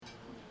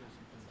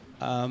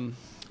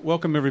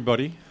Welcome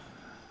everybody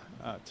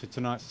to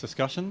tonight's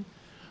discussion.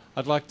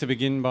 I'd like to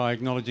begin by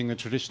acknowledging the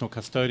traditional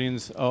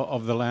custodians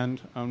of the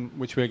land on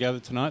which we are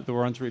gathered tonight, the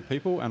Wurundjeri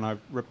people, and I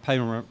pay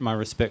my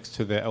respects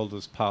to their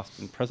elders past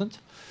and present.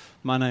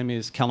 My name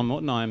is Callum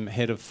Morton. I'm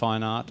Head of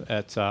Fine Art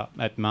at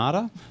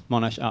MARTA,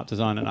 Monash Art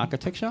Design and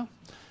Architecture.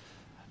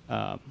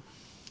 And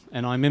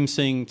I'm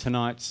emceeing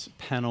tonight's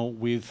panel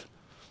with...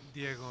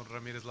 Diego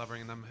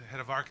Ramirez-Lavering, and I'm Head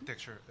of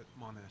Architecture at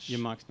Monash. Your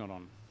mic's not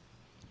on.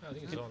 I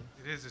think it's on.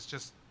 It is, it's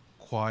just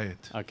quiet.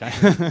 Okay.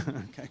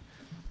 Okay.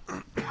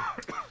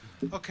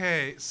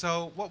 Okay,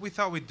 so what we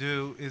thought we'd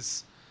do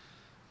is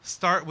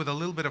start with a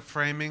little bit of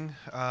framing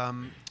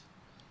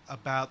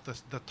about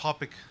the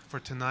topic for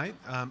tonight,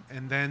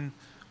 and then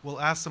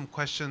we'll ask some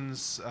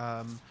questions.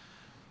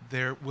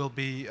 There will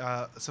be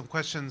some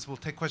questions. We'll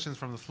take questions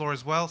from the floor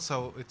as well.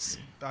 So it's,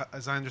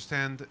 as I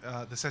understand,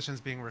 the session is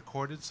being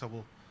recorded, so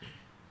we'll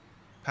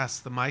pass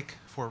the mic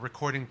for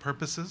recording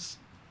purposes.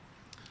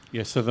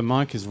 Yeah, so the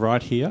mic is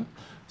right here.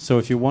 So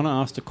if you want to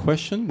ask a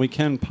question, we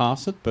can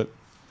pass it, but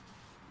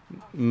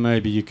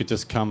maybe you could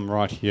just come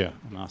right here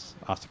and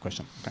ask the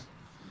question. Okay.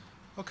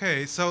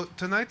 Okay, so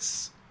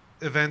tonight's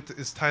event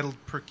is titled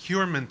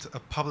Procurement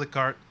of Public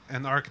Art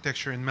and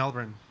Architecture in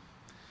Melbourne.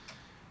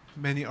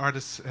 Many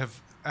artists have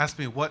asked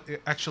me what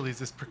actually is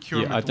this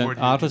procurement word.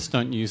 Artists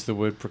don't use the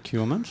word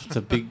procurement. It's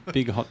a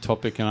big hot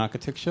topic in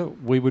architecture.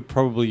 We would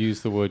probably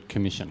use the word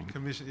commissioning.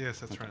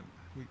 Yes, that's right.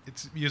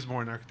 It's used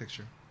more in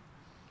architecture.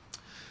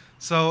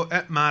 So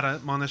at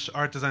MARTA, Monash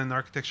Art Design and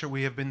Architecture,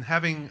 we have been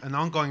having an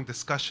ongoing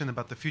discussion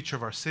about the future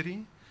of our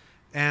city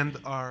and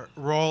our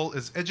role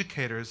as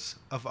educators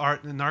of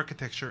art and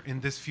architecture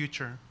in this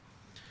future.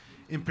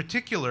 In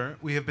particular,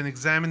 we have been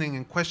examining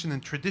and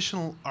questioning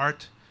traditional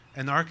art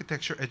and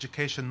architecture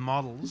education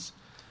models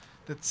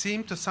that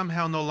seem to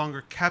somehow no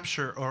longer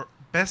capture or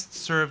best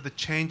serve the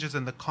changes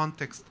in the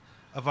context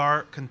of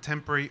our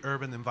contemporary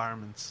urban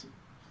environments.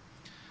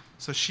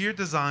 So sheer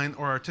design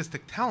or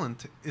artistic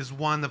talent is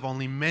one of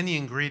only many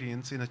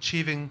ingredients in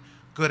achieving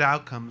good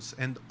outcomes,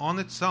 and on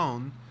its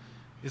own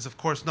is, of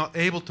course, not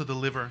able to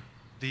deliver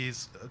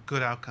these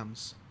good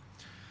outcomes.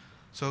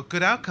 So a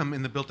good outcome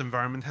in the built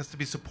environment has to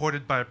be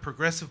supported by a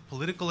progressive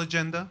political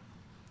agenda,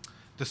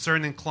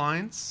 discerning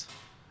clients,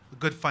 a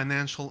good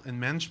financial and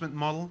management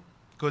model,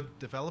 good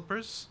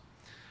developers,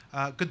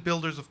 good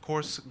builders, of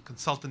course, and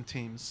consultant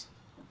teams.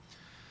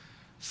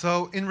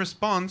 So in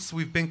response,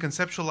 we've been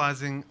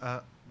conceptualizing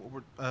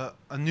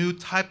a new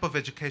type of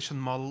education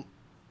model,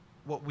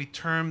 what we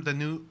term the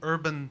new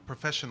urban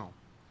professional,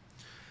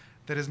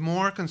 that is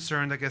more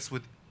concerned, I guess,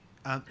 with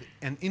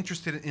and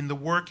interested in the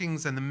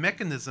workings and the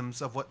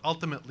mechanisms of what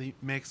ultimately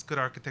makes good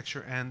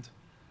architecture and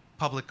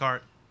public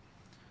art.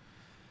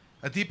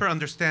 A deeper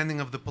understanding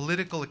of the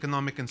political,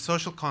 economic, and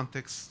social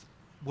context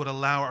would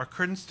allow our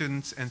current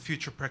students and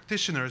future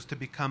practitioners to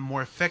become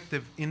more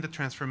effective in the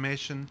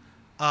transformation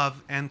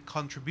of and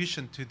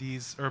contribution to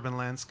these urban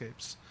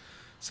landscapes.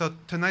 So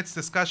tonight's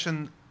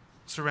discussion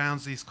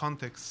surrounds these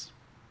contexts.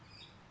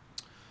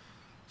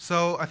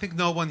 So I think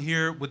no one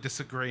here would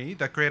disagree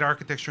that great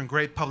architecture and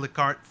great public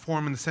art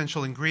form an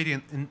essential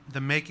ingredient in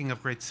the making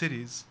of great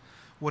cities.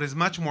 What is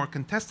much more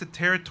contested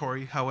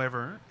territory,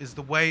 however, is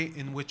the way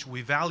in which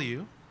we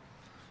value,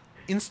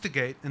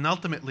 instigate, and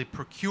ultimately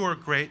procure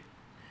great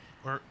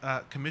or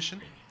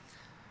commission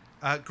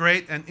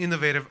great and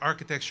innovative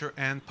architecture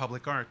and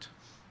public art.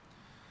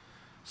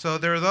 So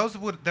there are those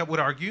that would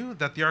argue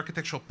that the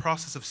architectural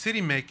process of city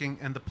making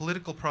and the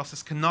political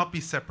process cannot be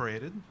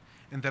separated,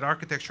 and that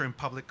architecture and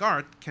public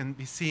art can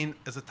be seen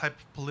as a type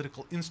of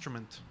political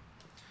instrument.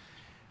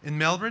 In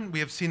Melbourne, we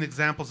have seen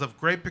examples of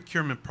great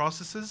procurement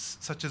processes,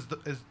 such as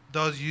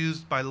those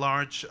used by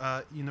large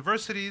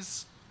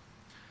universities,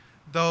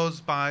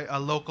 those by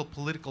local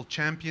political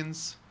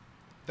champions,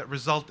 that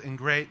result in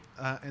great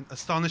and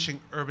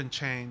astonishing urban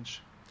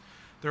change.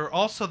 There are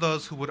also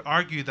those who would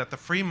argue that the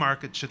free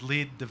market should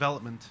lead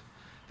development,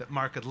 that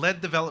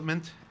market-led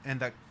development and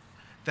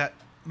that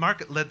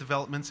market-led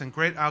developments and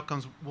great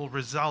outcomes will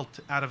result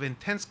out of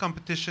intense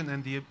competition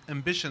and the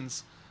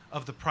ambitions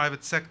of the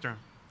private sector.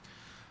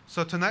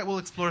 So tonight we'll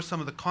explore some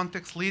of the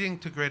context leading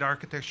to great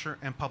architecture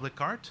and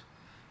public art.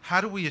 How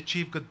do we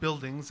achieve good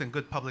buildings and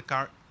good public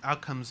art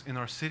outcomes in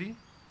our city?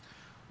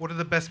 What are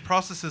the best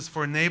processes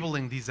for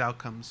enabling these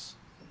outcomes?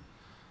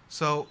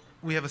 So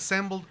we have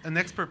assembled an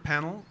expert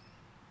panel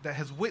that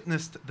has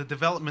witnessed the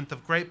development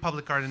of great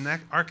public art and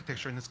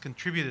architecture and has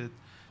contributed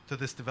to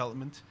this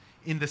development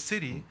in the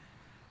city,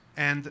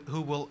 and who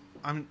will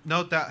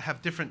no doubt have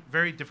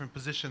very different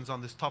positions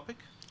on this topic.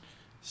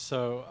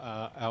 So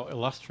our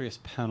illustrious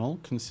panel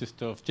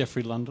consists of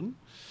Geoffrey London.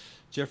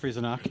 Geoffrey is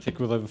an architect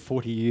with over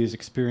 40 years'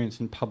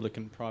 experience in public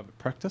and private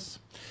practice.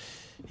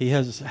 He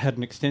has had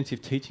an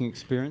extensive teaching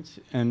experience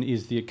and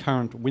is the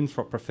current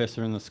Winthrop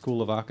Professor in the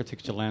School of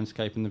Architecture,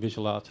 Landscape and the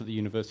Visual Arts at the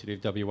University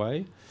of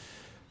WA.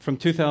 From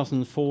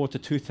 2004 to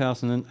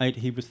 2008,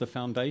 he was the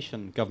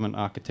Foundation Government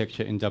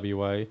Architecture in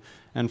WA,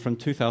 and from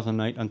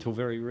 2008 until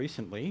very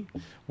recently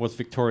was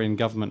Victorian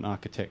Government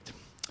Architect.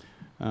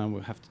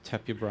 We'll have to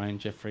tap your brain,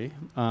 Jeffrey,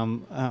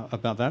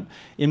 about that.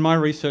 In my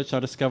research, I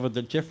discovered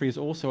that Jeffrey is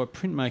also a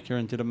printmaker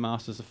and did a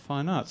Masters of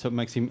Fine Arts, so it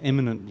makes him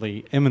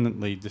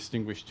eminently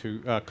distinguished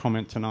to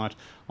comment tonight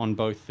on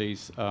both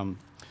these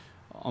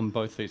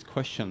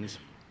questions.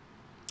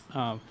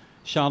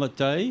 Charlotte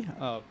Day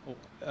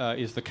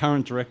is the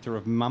current director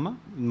of MUMA,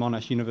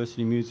 Monash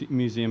University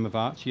Museum of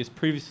Art. She has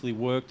previously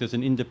worked as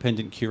an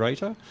independent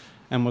curator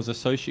and was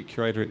associate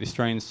curator at the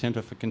Australian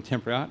Centre for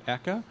Contemporary Art,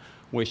 ACCA,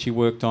 where she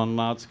worked on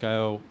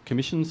large-scale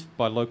commissions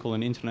by local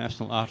and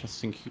international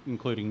artists,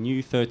 including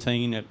New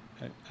 13 at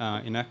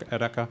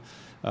ACCA,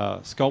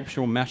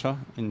 Sculptural Matter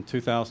in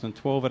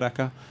 2012 at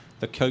ACCA,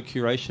 the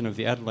co-curation of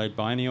the Adelaide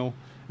Biennial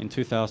in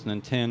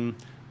 2010,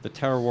 the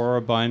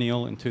Tarrawarra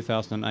Biennial in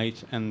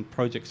 2008, and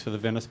projects for the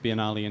Venice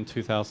Biennale in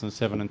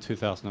 2007 and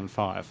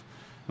 2005.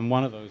 And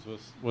one of those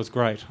was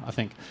great, I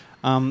think.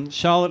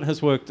 Charlotte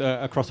has worked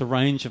across a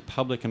range of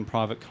public and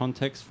private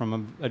contexts,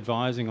 from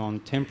advising on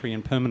temporary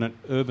and permanent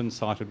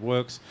urban-sited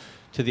works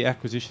to the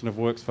acquisition of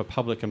works for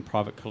public and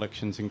private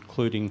collections,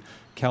 including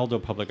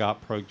Caldor Public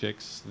Art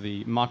Projects,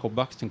 the Michael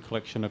Buxton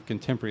Collection of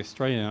Contemporary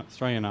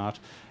Australian Art,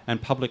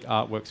 and public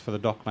artworks for the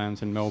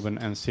Docklands in Melbourne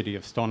and City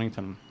of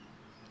Stonington.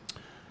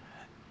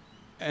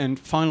 And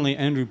finally,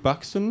 Andrew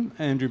Buxton.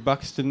 Andrew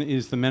Buxton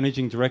is the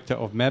Managing Director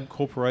of MAB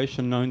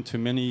Corporation, known to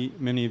many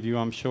of you,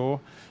 I'm sure.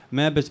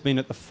 MAB has been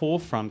at the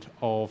forefront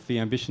of the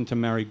ambition to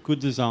marry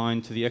good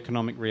design to the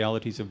economic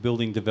realities of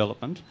building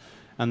development,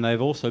 and they've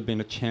also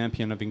been a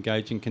champion of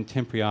engaging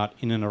contemporary art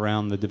in and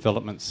around their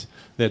developments.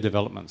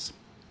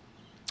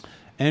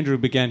 Andrew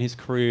began his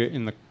career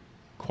in the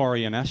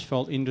quarry and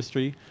asphalt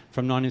industry.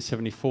 From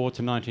 1974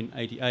 to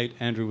 1988,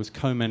 Andrew was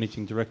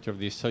co-managing director of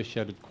the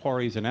Associated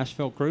Quarries and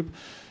Asphalt Group.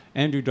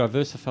 Andrew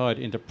diversified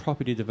into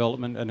property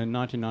development and in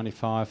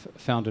 1995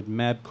 founded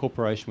MAB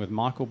Corporation with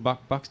Michael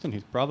Buxton,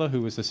 his brother,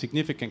 who was a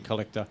significant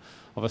collector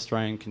of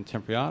Australian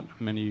contemporary art.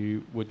 Many of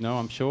you would know,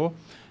 I'm sure.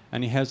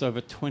 And he has over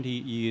 20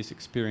 years'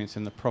 experience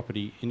in the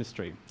property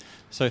industry.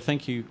 So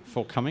thank you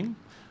for coming.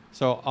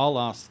 So I'll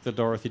ask the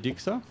Dorothy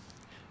Dixer.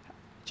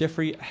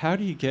 Jeffrey, how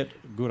do you get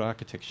good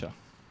architecture?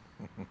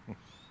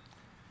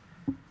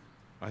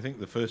 I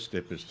think the first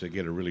step is to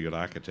get a really good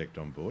architect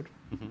on board.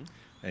 Mm-hmm.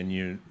 And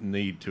you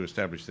need to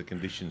establish the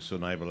conditions to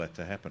enable that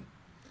to happen.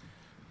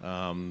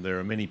 There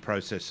are many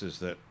processes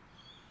that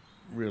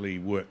really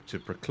work to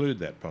preclude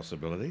that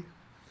possibility.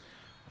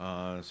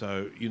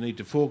 So you need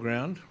to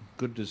foreground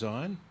good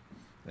design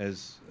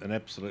as an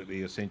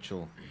absolutely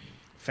essential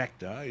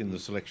factor in the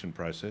selection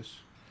process.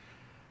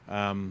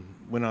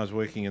 When I was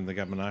working in the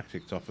Government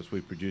Architect's Office, we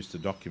produced a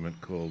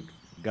document called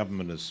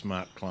Government as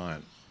Smart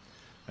Client,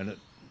 and it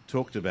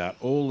talked about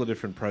all the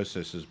different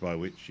processes by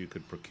which you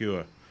could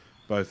procure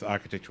both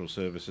architectural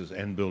services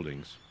and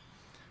buildings.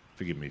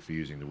 Forgive me for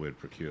using the word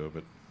procure,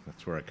 but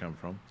that's where I come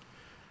from.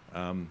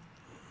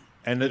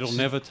 And it'll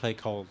never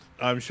take hold.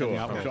 I'm sure.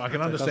 I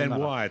can understand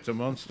why. It's a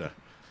monster.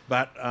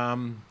 But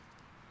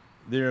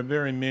there are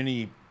very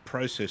many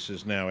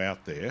processes now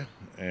out there,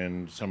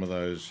 and some of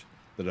those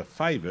that are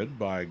favoured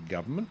by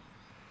government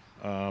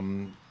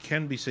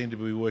can be seen to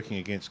be working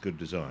against good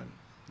design.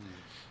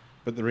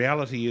 But the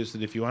reality is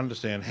that if you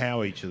understand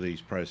how each of these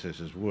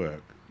processes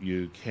work,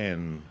 you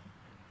can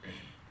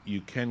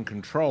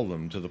control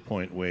them to the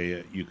point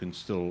where you can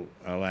still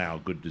allow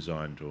good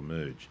design to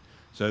emerge.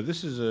 So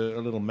this is a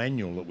little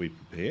manual that we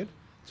prepared.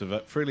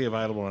 It's freely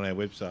available on our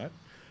website,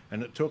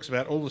 and it talks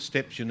about all the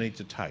steps you need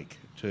to take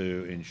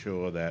to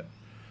ensure that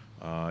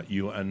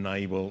you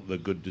enable the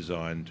good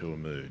design to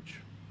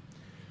emerge.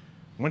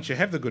 Once you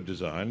have the good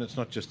design, it's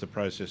not just a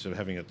process of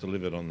having it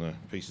delivered on the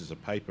pieces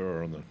of paper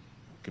or on the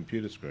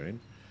computer screen.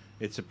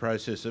 It's a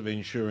process of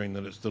ensuring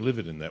that it's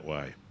delivered in that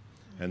way.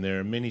 And there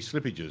are many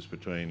slippages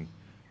between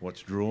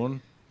what's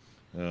drawn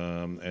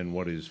and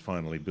what is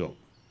finally built.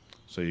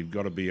 So you've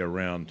got to be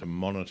around to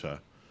monitor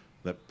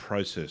that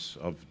process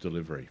of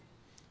delivery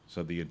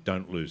so that you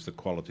don't lose the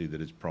quality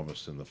that is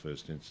promised in the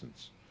first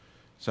instance.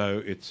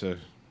 So it's a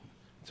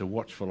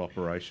watchful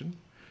operation,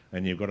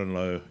 and you've got to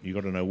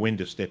know when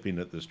to step in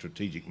at the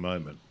strategic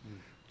moment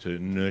to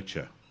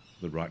nurture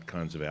the right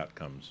kinds of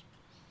outcomes.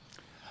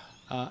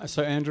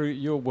 So Andrew,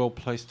 you're well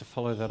placed to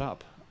follow that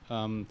up.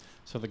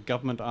 So the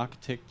government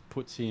architect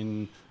puts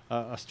in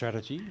a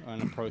strategy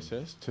and a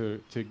process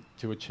to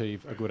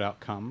achieve a good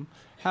outcome.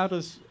 How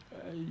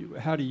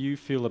do you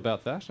feel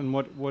about that, and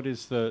what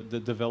is the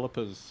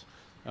developer's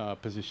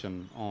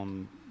position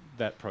on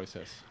that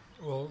process?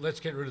 Well, let's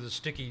get rid of the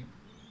sticky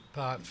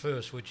part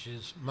first, which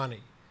is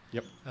money.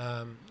 Yep.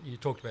 You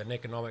talked about an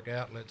economic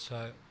outlet,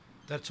 so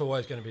that's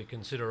always going to be a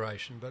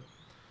consideration. But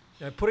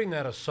putting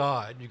that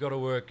aside, you've got to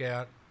work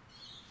out,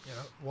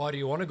 why do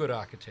you want a good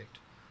architect?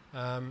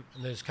 And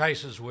there's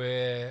cases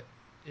where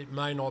it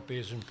may not be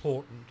as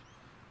important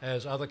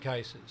as other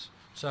cases.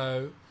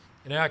 So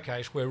in our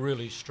case, we're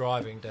really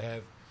striving to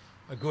have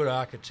a good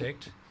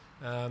architect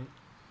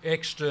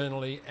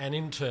externally and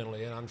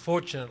internally. And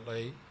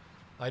unfortunately,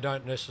 they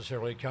don't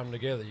necessarily come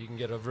together. You can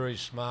get a very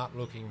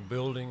smart-looking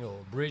building or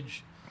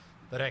bridge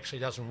that actually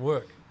doesn't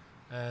work.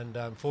 And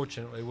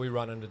unfortunately, we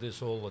run into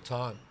this all the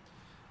time.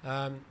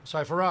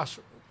 So for us,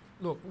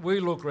 look, we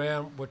look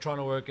around, we're trying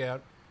to work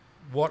out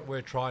what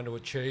we're trying to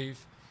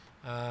achieve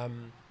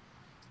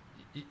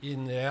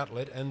in the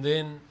outlet, and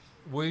then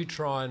we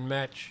try and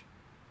match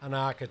an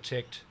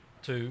architect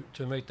to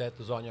meet that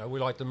design. You know, we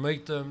like to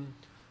meet them,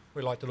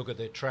 we like to look at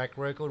their track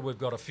record. We've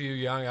got a few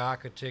young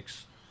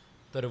architects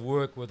that have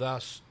worked with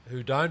us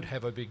who don't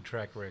have a big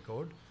track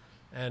record,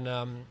 and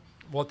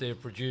what they've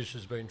produced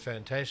has been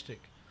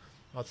fantastic.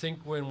 I think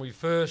when we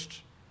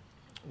first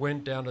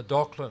went down to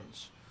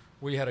Docklands,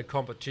 we had a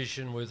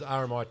competition with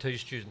RMIT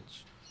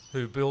students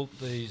who built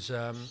these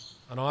an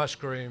ice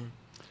cream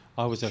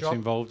I was actually shop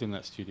involved in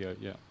that studio,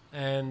 yeah.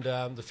 and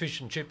the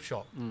fish and chip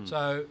shop.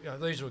 So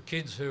these were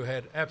kids who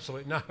had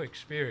absolutely no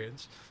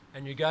experience,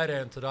 and you go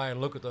down today and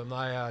look at them,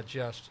 they are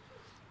just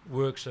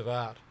works of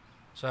art.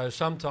 So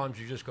sometimes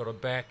you just got to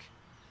back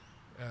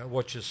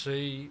what you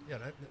see. You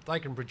know, they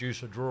can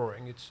produce a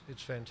drawing,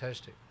 it's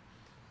fantastic.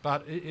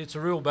 But it's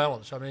a real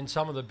balance. I mean,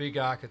 some of the big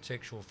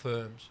architectural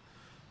firms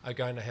are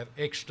going to have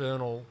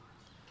external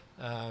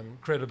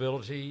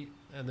credibility,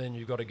 and then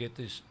you've got to get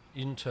this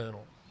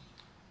internal.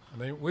 I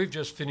mean, we've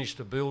just finished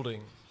a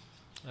building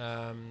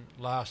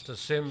last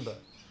December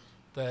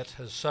that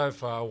has so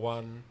far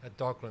won at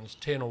Docklands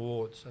 10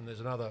 awards, and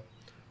there's another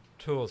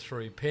 2 or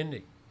 3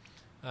 pending.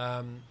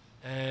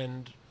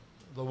 And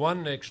the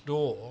one next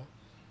door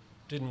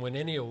didn't win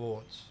any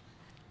awards,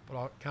 but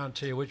I can't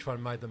tell you which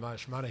one made the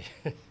most money.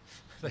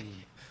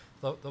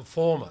 the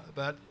former,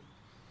 but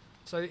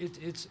so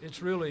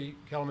it's really,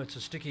 Callum, it's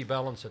a sticky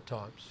balance at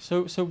times.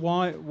 So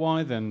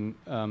why then?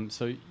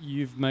 So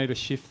you've made a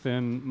shift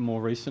then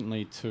more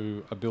recently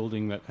to a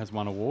building that has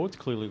won awards.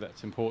 Clearly,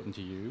 that's important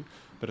to you,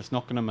 but it's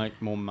not going to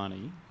make more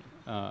money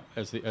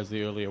as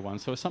the earlier one.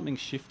 So has something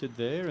shifted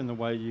there in the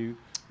way you?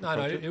 No,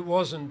 it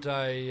wasn't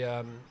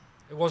a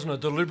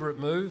deliberate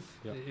move.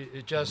 Yep.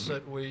 It just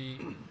that we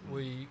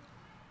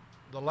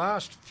the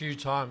last few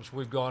times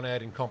we've gone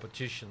out in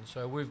competition,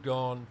 so we've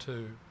gone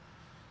to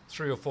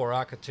 3 or 4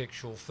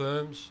 architectural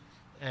firms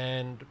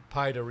and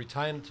paid a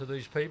retainer to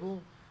these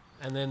people,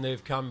 and then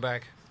they've come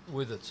back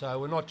with it. So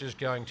we're not just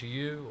going to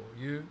you or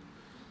you.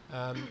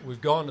 We've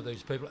gone to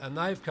these people, and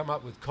they've come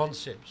up with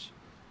concepts.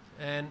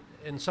 And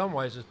in some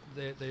ways,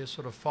 they're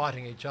sort of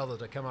fighting each other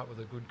to come up with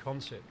a good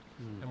concept.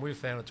 And we've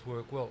found it to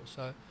work well.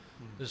 So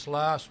this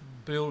last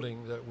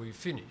building that we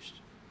finished,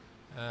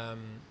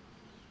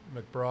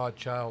 McBride,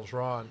 Charles,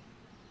 Ryan,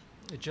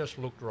 it just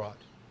looked right.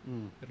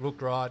 It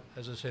looked right,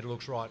 as I said, it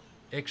looks right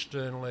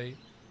externally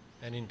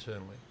and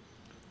internally.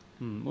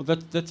 Well,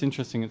 that's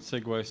interesting. It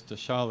segues to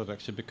Charlotte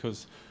actually,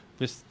 because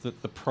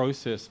the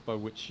process by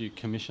which you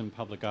commission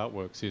public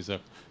artworks is a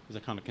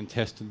kind of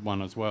contested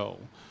one as well,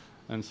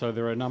 and so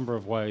there are a number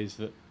of ways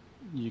that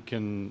you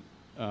can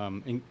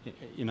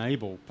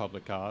enable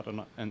public art,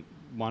 and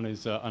one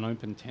is an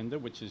open tender,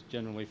 which is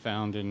generally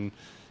found in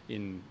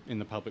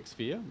the public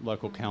sphere,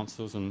 local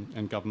councils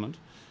and government.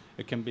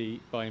 It can be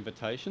by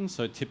invitation,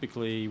 so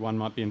typically one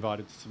might be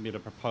invited to submit a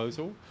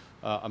proposal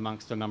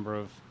amongst a number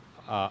of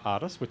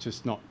artists, which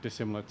is not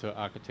dissimilar to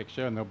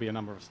architecture, and there'll be a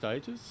number of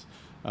stages,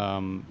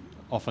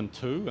 often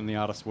 2, and the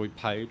artist will be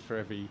paid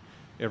for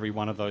every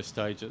one of those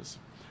stages.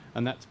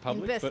 And that's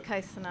public. In best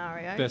case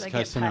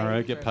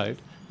scenario, get paid.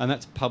 And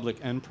that's public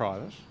and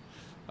private.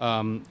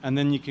 And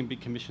then you can be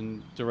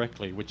commissioned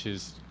directly, which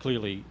is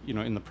clearly,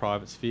 in the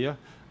private sphere,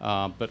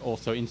 but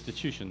also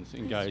institutions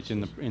engage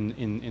in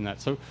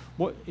that. So,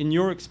 what, in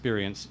your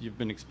experience, you've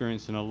been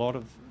experienced in a lot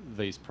of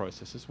these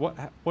processes.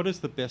 What is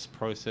the best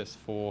process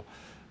for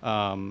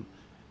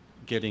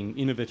getting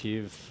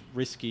innovative,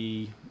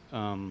 risky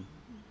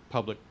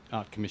public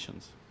art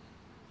commissions?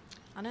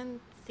 I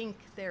don't think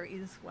there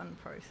is one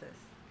process,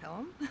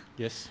 Callum.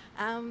 Yes.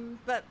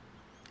 But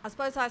I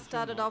suppose I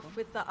started off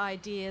with the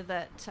idea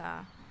that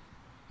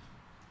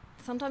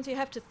sometimes you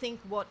have to think,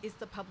 what is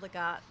the public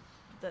art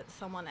that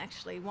someone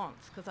actually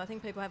wants? Because I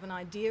think people have an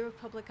idea of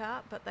public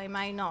art, but they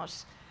may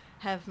not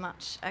have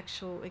much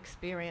actual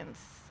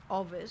experience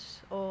of it,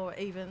 or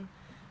even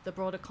the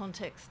broader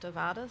context of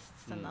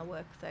artists and the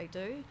work they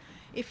do.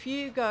 If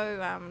you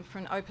go for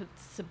an open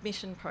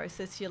submission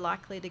process, you're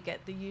likely to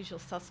get the usual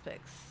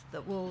suspects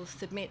that will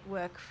submit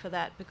work for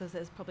that, because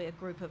there's probably a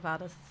group of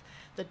artists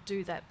that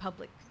do that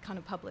public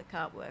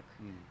artwork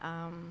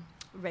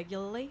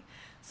regularly.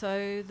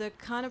 So the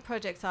kind of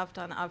projects I've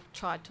done, I've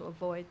tried to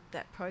avoid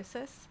that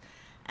process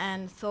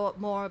and thought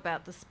more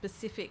about the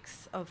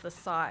specifics of the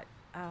site,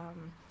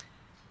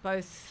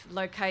 both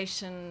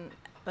location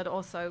but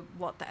also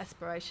what the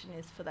aspiration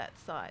is for that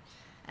site,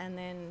 and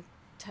then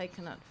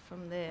taken it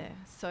from there.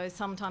 So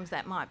sometimes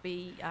that might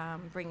be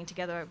bringing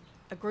together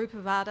a group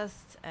of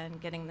artists and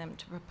getting them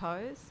to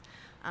propose.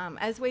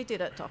 As we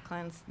did at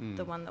Docklands,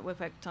 the one that we've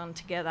worked on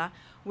together,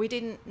 we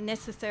didn't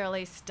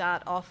necessarily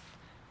start off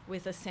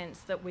with a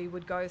sense that we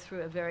would go through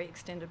a very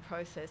extended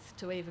process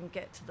to even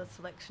get to the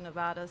selection of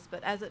artists.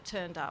 But as it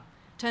turned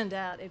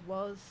out it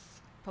was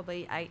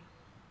probably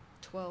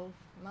 8-12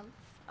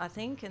 months, I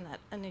think, in that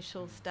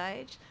initial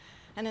stage.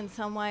 And in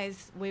some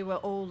ways, we were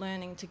all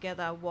learning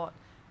together what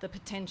the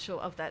potential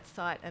of that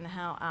site and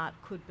how art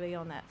could be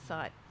on that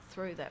site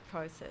through that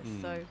process.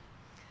 So,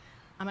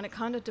 I mean, it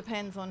kind of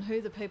depends on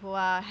who the people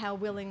are, how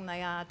willing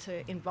they are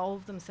to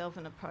involve themselves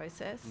in a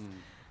process,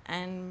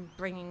 and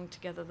bringing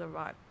together the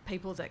right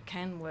people that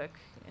can work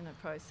in a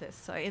process.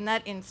 So in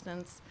that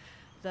instance,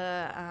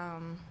 the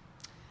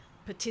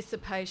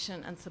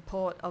participation and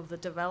support of the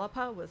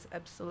developer was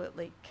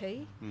absolutely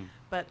key,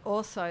 but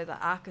also the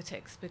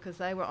architects, because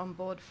they were on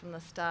board from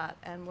the start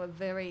and were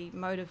very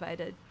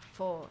motivated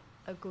for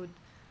a good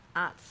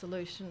art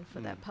solution for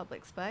that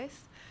public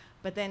space.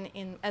 But then,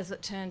 as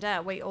it turned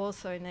out, we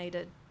also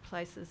needed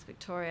Places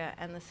Victoria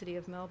and the City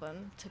of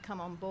Melbourne to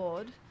come on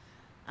board,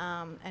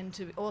 and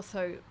to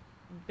also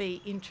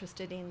be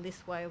interested in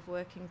this way of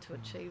working to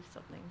achieve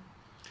something.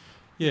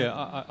 Yeah,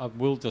 I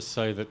will just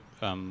say that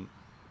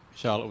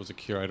Charlotte was a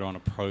curator on a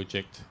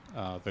project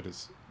that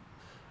is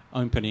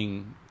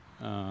opening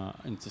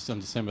on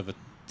December the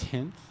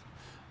 10th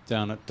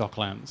down at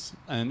Docklands,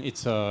 and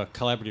it's a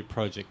collaborative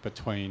project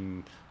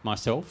between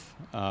myself,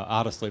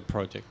 artist-led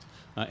project,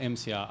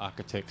 MCR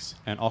Architects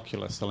and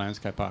Oculus, the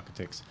landscape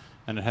architects,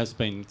 and it has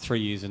been 3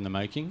 years in the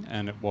making,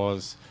 and it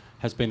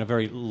has been a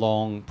very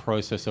long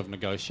process of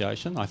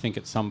negotiation. I think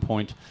at some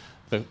point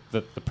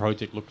the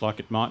project looked like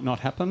it might not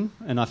happen,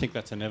 and I think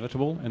that's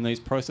inevitable in these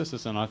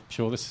processes, and I'm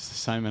sure this is the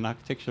same in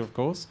architecture, of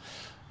course.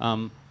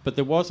 But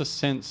there was a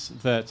sense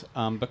that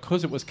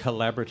because it was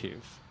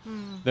collaborative,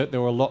 that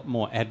there were a lot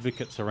more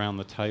advocates around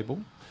the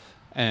table,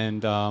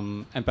 and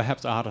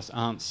perhaps artists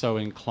aren't so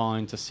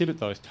inclined to sit at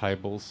those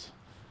tables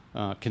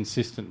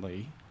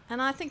consistently.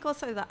 And I think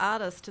also the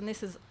artist, and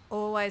this is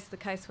always the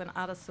case when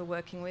artists are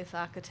working with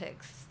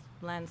architects,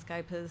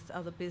 landscapers,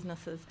 other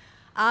businesses,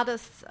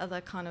 artists are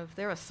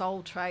they're a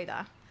sole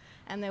trader,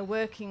 and they're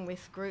working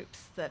with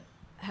groups that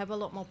have a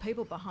lot more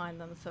people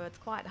behind them, so it's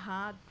quite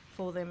hard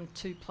for them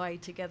to play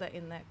together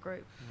in that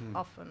group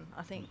often,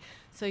 I think.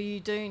 So you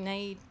do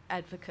need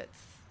advocates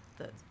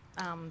that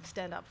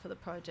stand up for the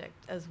project,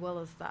 as well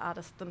as the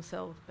artists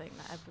themselves being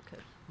the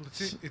advocate. Well,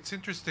 it's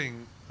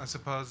interesting, I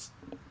suppose,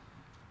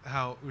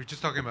 how we're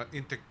just talking about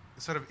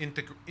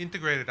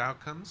integrated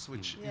outcomes,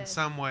 which in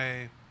some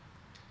way,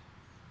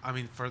 I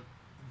mean, for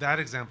that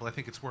example, I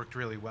think it's worked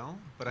really well,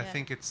 but I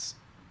think it's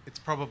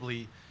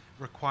probably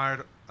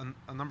required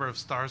a number of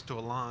stars to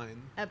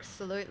align.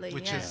 Absolutely,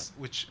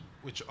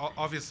 which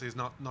obviously is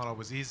not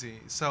always easy.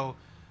 So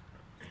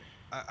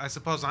I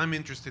suppose I'm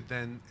interested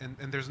then,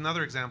 and there's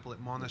another example at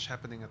Monash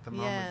happening at the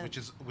moment,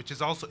 which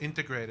is also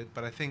integrated,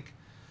 but I think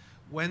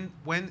when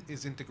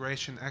is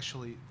integration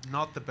actually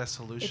not the best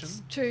solution?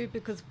 It's true,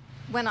 because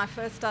when I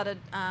first started,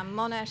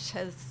 Monash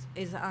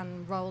is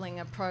unrolling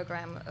a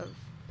program of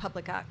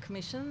public art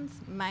commissions,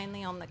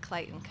 mainly on the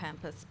Clayton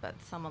campus, but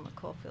some on the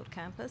Caulfield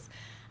campus.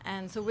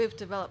 And so we've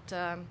developed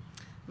a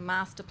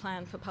master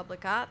plan for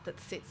public art that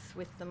sits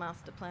with the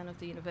master plan of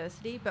the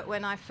university. But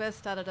when I first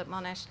started at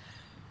Monash,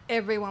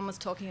 everyone was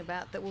talking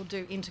about that we'll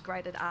do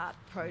integrated art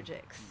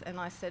projects. And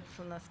I said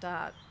from the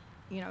start,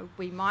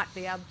 we might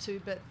be able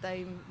to, but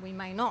we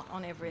may not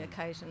on every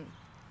occasion.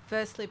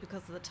 Firstly,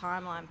 because of the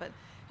timeline, but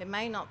it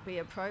may not be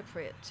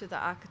appropriate to the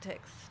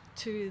architects,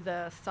 to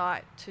the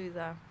site, to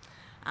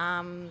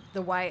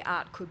the way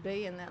art could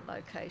be in that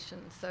location.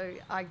 So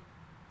I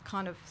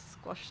kind of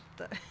squashed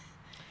the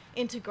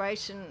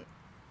integration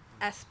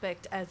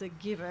aspect as a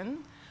given,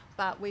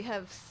 but we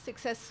have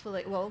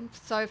successfully,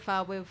 so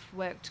far we've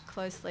worked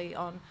closely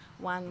on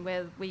one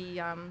where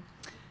we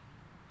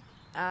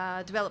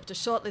developed a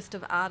short list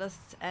of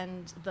artists,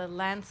 and the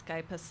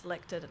landscaper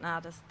selected an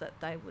artist that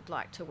they would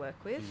like to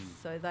work with.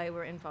 So they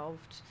were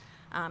involved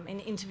in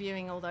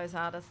interviewing all those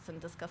artists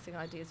and discussing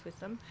ideas with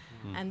them.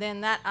 And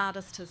then that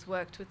artist has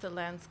worked with the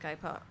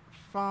landscaper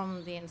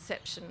from the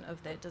inception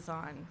of their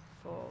design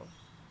for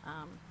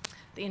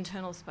the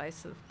internal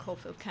space of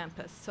Caulfield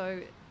campus.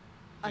 So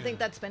I think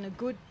that's been a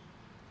good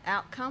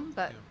outcome,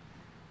 but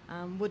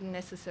wouldn't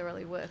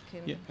necessarily work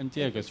in... Yeah, and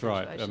Diego's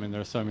right. I mean,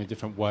 there are so many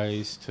different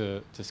ways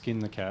to skin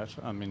the cat.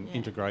 I mean,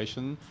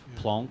 integration,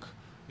 plonk,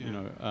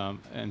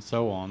 and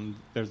so on.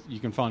 You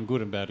can find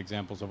good and bad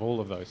examples of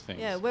all of those things.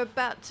 Yeah, we're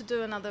about to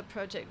do another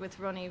project with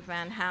Ronnie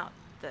Van Hout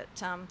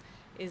that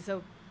is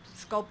a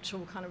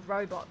sculptural kind of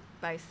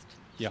robot-based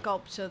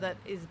sculpture that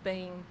is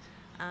being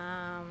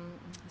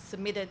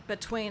submitted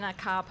between a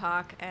car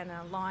park and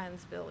a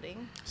Lions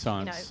building.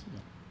 Science.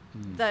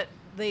 That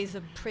these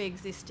are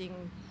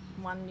pre-existing,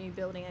 one new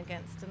building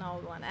against an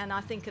old one. And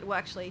I think it will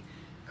actually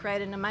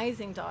create an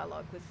amazing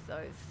dialogue with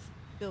those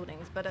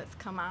buildings, but it's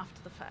come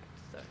after the fact.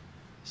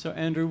 So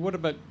Andrew, what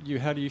about you?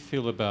 How do you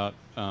feel about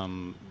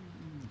the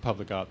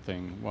public art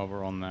thing while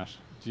we're on that?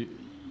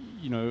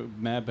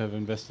 MAB have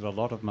invested a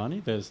lot of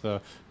money. There's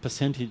the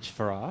percentage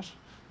for art.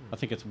 I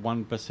think it's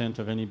 1%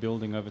 of any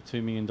building over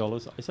 $2 million.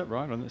 Is that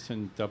right? And that's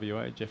in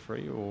WA,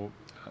 Jeffrey, or...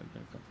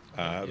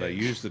 They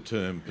use the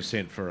term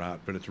percent for art,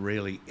 but it's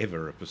rarely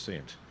ever a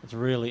percent. It's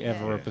rarely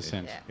ever a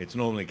percent. It's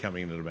normally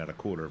coming in at about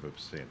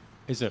 0.25%.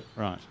 Is it?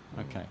 Right,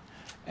 okay.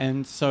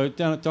 And so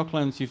down at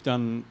Docklands you've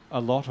done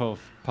a lot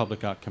of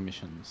public art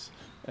commissions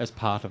as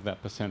part of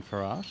that Percent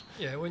for Art.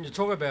 Yeah, when you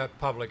talk about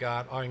public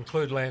art, I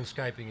include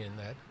landscaping in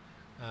that.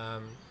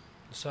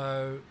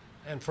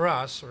 And for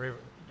us,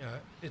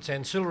 it's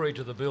ancillary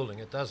to the building.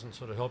 It doesn't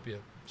sort of help you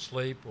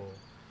sleep or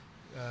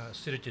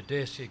sit at your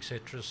desk,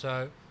 etc.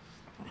 So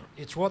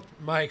it's what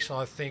makes,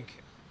 I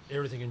think,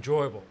 everything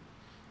enjoyable.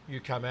 You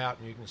come out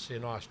and you can see a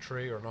nice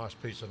tree or a nice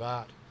piece of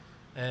art,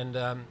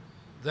 and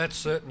that's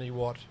certainly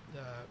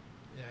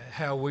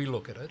how we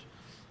look at it.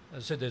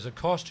 As I said, there's a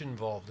cost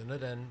involved in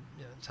it, and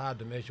it's hard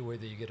to measure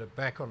whether you get it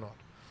back or not.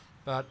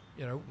 But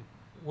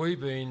we've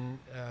been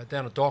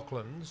down at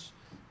Docklands,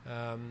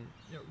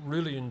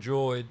 really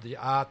enjoyed the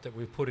art that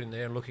we've put in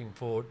there, and looking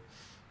forward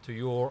to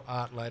your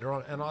art later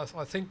on. And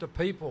I think the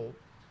people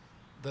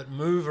that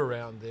move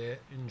around there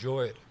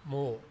enjoy it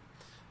more.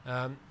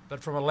 But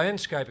from a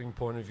landscaping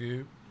point of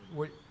view,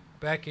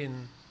 back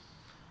in,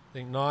 I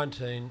think,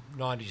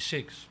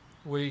 1996,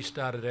 we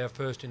started our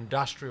first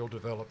industrial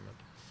development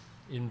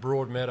in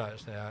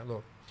Broadmeadows. Now,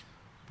 look,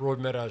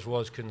 Broadmeadows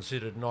was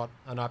considered not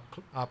an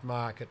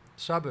upmarket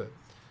suburb,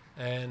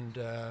 and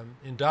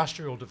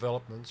industrial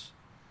developments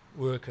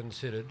were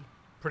considered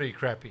pretty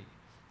crappy.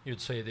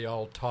 You'd see the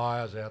old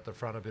tyres out the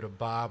front, a bit of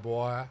barbed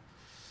wire.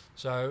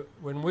 So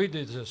when we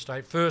did this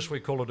estate, first we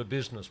called it a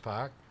business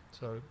park,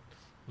 so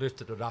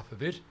lifted it up a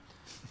bit,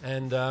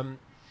 and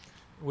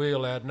we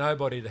allowed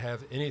nobody to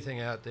have anything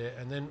out there.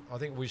 And then I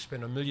think we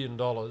spent $1 million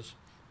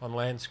on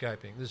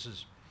landscaping.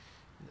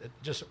 It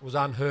just was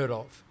unheard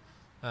of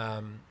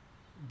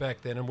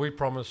back then, and we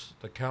promised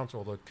the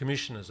council, the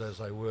commissioners as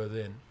they were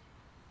then,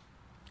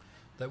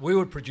 that we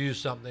would produce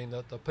something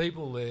that the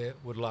people there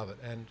would love it.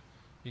 And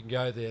you can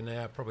go there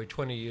now, probably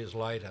 20 years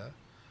later,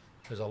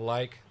 there's a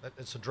lake.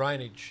 It's a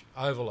drainage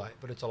overlay,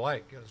 but it's a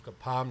lake. It's got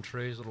palm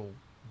trees, a little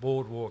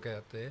boardwalk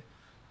out there,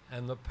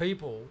 and the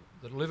people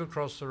that live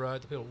across the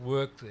road, the people that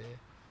work there,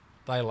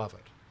 they love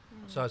it.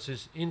 So it's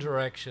this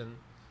interaction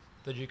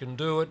that you can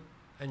do it,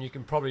 and you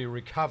can probably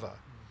recover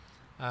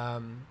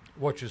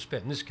what you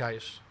spent. In this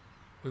case,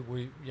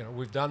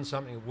 we've done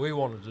something we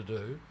wanted to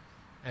do,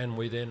 and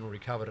we then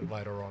recovered it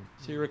later on.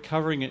 So you're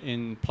recovering it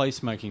in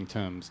placemaking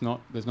terms.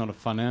 There's not a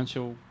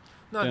financial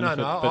benefit.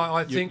 No.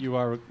 I think you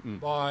are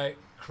by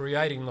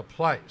creating the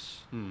place,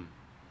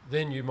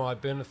 then you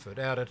might benefit.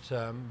 Out at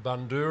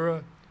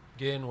Bundoora,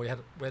 again, we had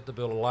to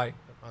build a lake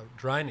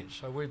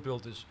drainage. So we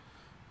built this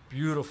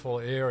beautiful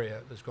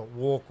area that's got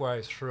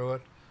walkways through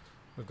it.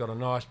 We've got a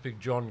nice big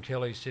John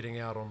Kelly sitting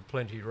out on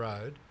Plenty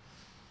Road,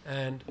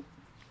 and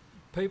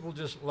people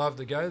just love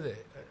to go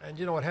there. And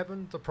you know what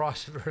happened? The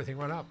price of everything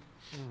went up.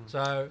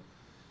 So,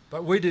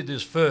 but we did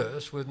this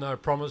first with no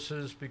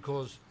promises,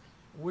 because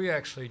we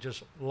actually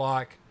just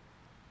like,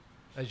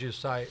 as you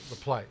say, the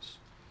place.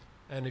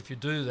 And if you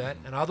do that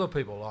and other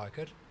people like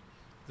it,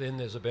 then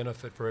there's a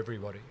benefit for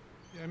everybody.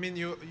 Yeah, I mean,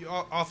 you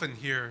often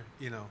hear,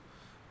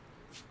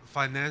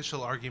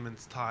 financial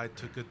arguments tied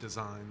to good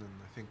design,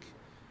 and I think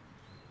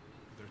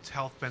whether it's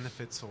health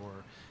benefits or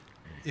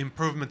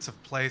improvements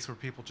of place where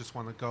people just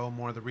want to go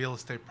more, the real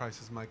estate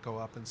prices might go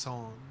up and so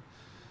on.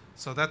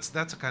 So that's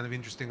a kind of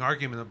interesting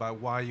argument about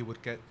why you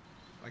would get,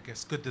 I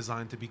guess, good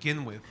design to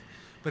begin with.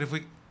 But if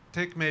we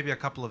take maybe a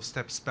couple of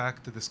steps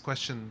back to this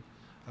question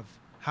of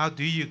how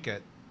do you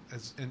get,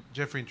 as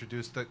Jeffrey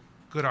introduced, the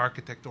good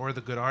architect or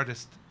the good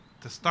artist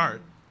to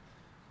start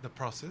the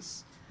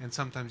process, and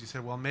sometimes you say,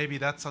 well, maybe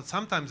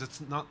sometimes it's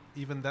not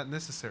even that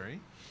necessary.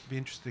 Be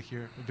interested to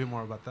hear a bit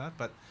more about that.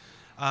 But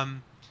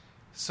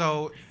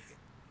so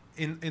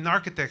in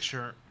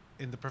architecture,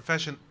 in the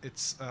profession,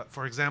 it's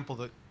for example,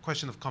 the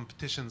question of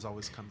competitions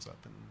always comes up,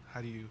 and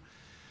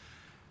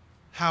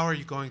how are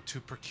you going to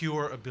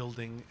procure a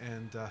building?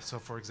 And so,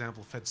 for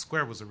example, Fed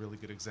Square was a really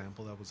good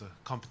example. That was a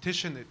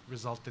competition. It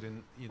resulted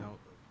in,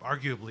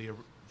 arguably a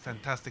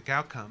fantastic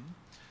outcome.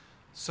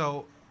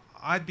 So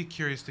I'd be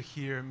curious to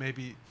hear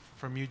maybe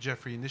from you,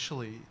 Jeffrey,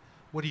 initially,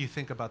 what do you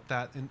think about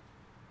that? And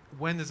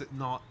when is it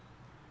not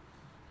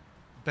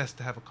best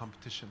to have a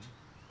competition?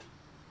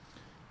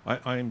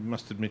 I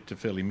must admit to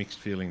fairly mixed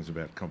feelings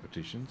about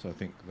competitions. I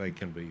think they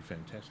can be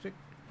fantastic.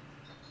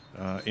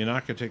 In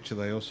architecture,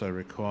 they also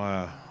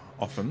require,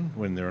 often,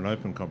 when they're an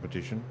open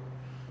competition,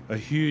 a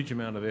huge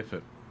amount of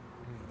effort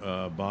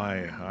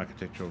by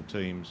architectural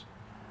teams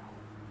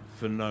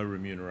for no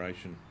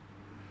remuneration.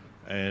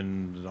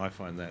 And I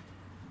find that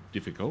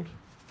difficult.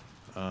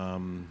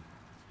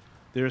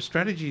 There are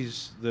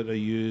strategies that are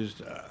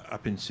used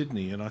up in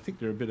Sydney, and I think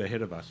they're a bit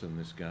ahead of us in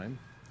this game,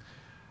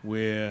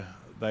 where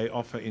they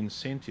offer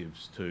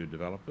incentives to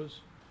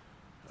developers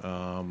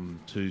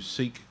to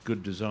seek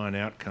good design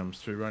outcomes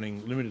through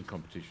running limited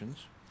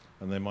competitions,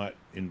 and they might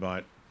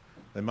invite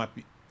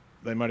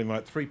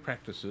 3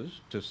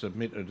 practices to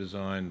submit a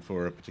design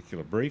for a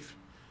particular brief.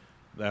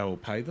 They will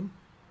pay them.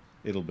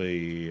 It'll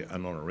be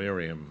an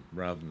honorarium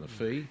rather than a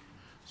fee,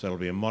 so it'll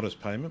be a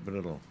modest payment, but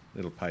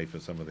it'll pay for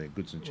some of their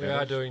goods and chattels. We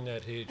are doing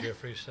that here,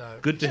 Jeffrey. So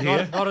good to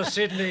hear. Not a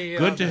Sydney.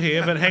 Good to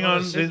hear, but hang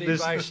on.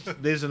 There's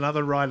There's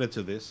another rider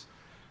to this.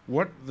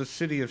 What the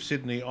City of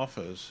Sydney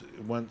offers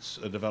once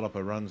a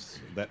developer runs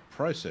that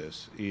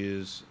process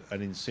is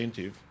an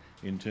incentive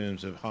in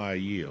terms of higher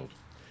yield.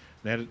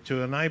 Now,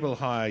 to enable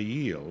higher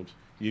yield,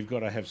 you've got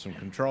to have some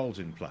controls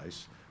in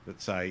place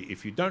that say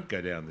if you don't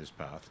go down this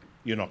path,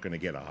 you're not going to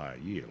get a higher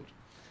yield.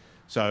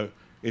 So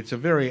it's a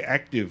very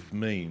active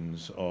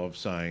means of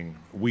saying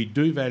we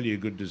do value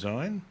good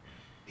design.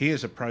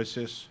 Here's a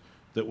process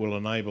that will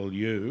enable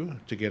you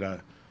to get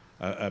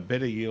a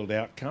better yield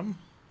outcome,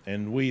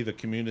 and we, the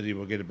community,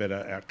 will get a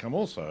better outcome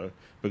also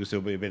because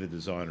there'll be a better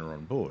designer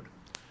on board.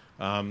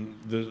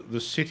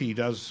 The city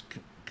does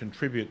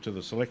contribute to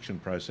the selection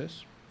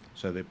process,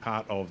 so they're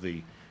part of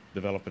the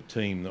developer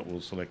team that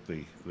will select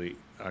the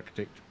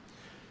architect.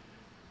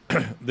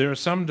 There are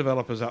some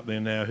developers up there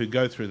now who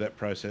go through that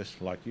process,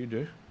 like you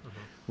do,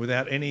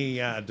 without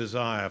any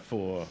desire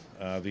for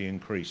the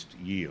increased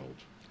yield,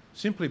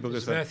 simply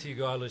because... Is Matthew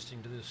Guy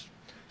listening to this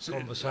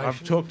conversation?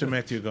 I've talked to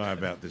Matthew Guy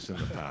about this in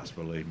the past,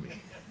 believe me.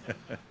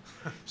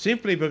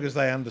 Simply because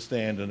they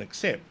understand and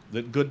accept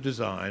that good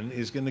design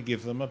is going to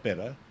give them a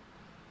better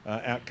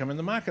outcome in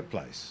the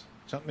marketplace.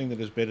 Something that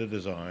is better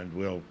designed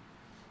will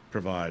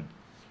provide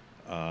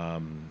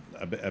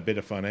a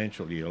better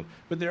financial yield.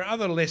 But there are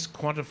other less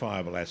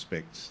quantifiable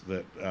aspects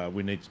that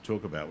we need to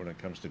talk about when it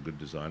comes to good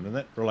design, and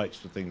that relates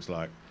to things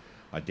like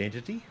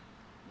identity,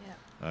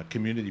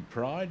 community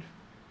pride,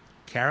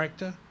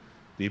 character,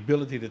 the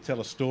ability to tell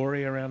a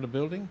story around a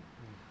building,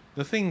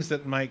 the things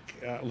that make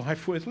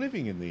life worth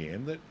living in the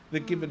end,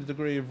 that give it a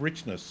degree of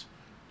richness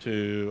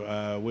to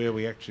where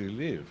we actually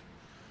live.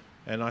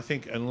 And I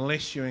think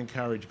unless you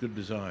encourage good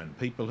design,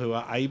 people who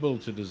are able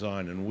to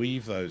design and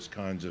weave that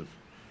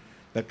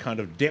kind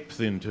of depth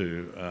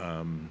into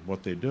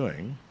what they're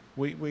doing,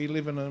 we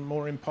live in a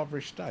more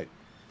impoverished state.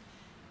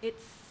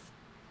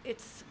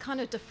 It's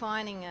kind of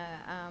defining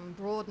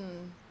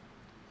broaden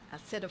a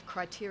set of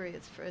criteria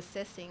for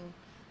assessing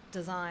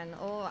design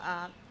or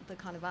art, the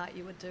kind of art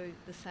you would do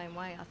the same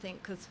way, I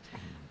think, because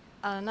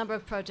a number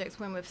of projects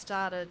when we've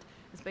started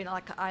has been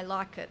like, I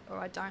like it or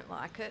I don't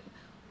like it,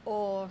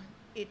 or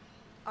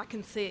I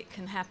can see it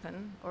can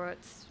happen, or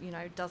it's,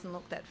 doesn't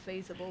look that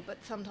feasible, but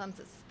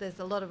sometimes there's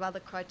a lot of other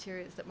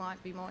criteria that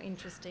might be more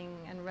interesting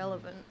and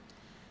relevant,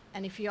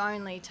 and if you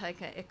only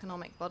take an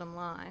economic bottom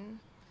line,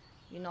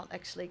 you're not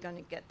actually going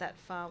to get that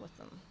far with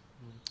them.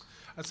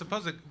 I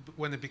suppose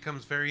when it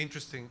becomes very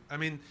interesting, I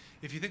mean,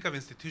 if you think of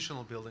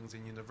institutional buildings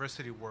and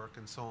university work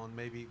and so on,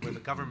 maybe where the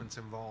government's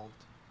involved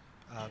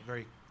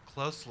very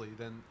closely,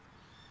 then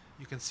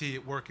you can see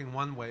it working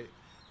one way.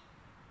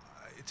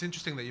 It's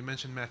interesting that you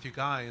mentioned Matthew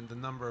Guy and the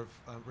number of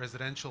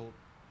residential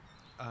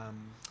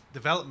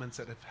developments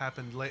that have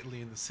happened lately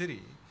in the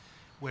city,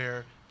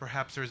 where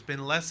perhaps there's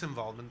been less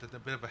involvement and a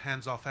bit of a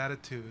hands-off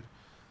attitude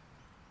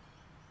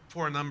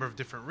for a number of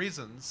different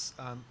reasons.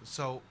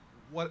 So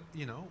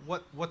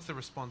what's the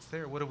response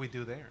there? What do we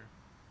do there?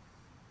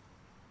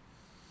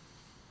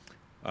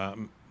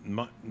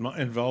 My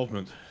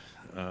involvement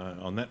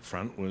on that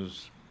front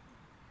was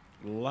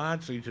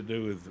largely to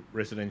do with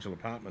residential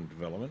apartment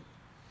development.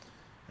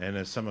 And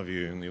as some of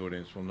you in the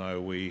audience will know,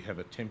 we have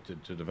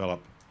attempted to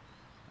develop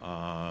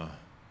a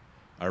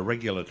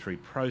regulatory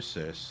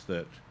process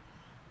that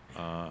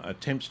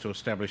attempts to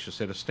establish a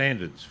set of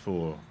standards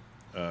for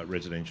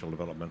residential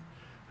development.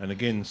 And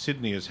again,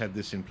 Sydney has had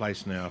this in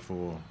place now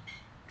for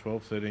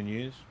 12, 13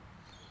 years.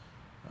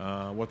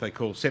 What they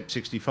call SEP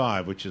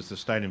 65, which is the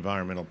State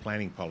Environmental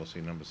Planning Policy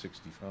number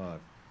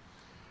 65,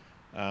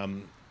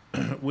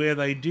 where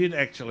they did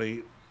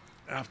actually,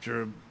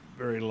 after a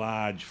very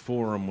large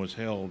forum was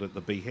held at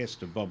the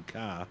behest of Bob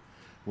Carr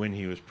when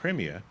he was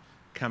Premier,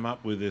 come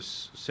up with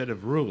this set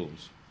of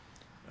rules,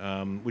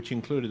 which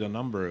included a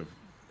number of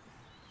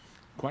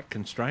quite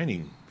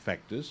constraining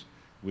factors,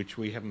 which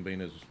we haven't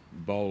been as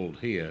bold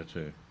here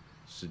to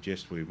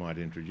suggest we might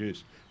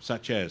introduce,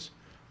 such as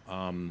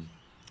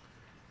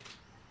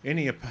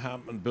any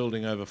apartment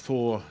building over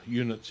 4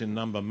 units in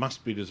number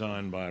must be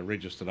designed by a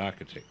registered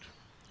architect.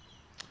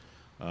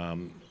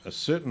 A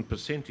certain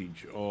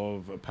percentage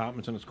of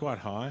apartments, and it's quite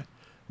high,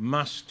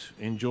 must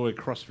enjoy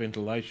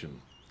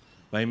cross-ventilation.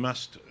 They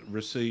must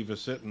receive a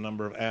certain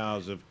number of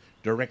hours of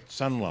direct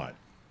sunlight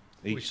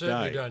each day. We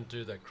certainly don't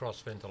do that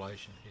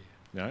cross-ventilation here.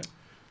 No?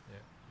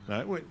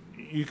 No, well,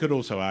 you could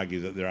also argue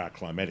that there are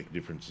climatic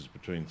differences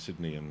between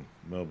Sydney and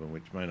Melbourne,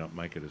 which may not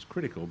make it as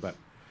critical, but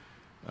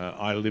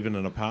I live in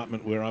an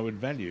apartment where I would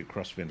value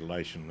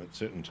cross-ventilation at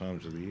certain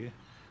times of the year.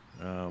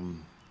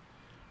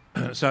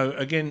 So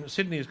again,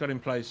 Sydney has got in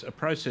place a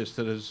process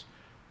that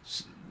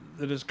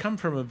has come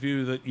from a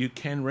view that you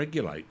can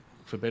regulate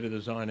for better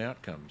design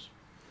outcomes.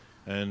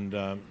 And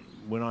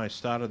when I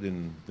started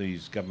in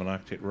these government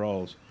architect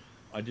roles,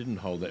 I didn't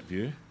hold that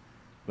view,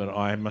 but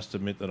I must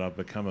admit that I've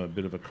become a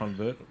bit of a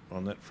convert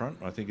on that front.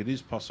 I think it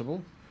is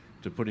possible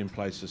to put in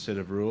place a set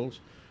of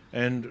rules,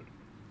 and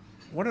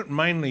what it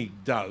mainly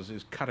does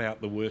is cut out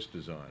the worst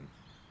design.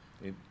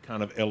 It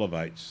kind of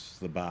elevates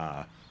the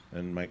bar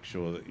and makes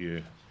sure that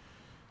you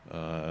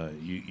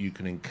you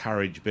can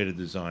encourage better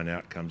design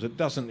outcomes.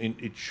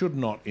 It should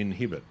not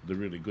inhibit the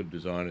really good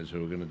designers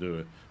who are going to do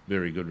a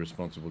very good,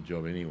 responsible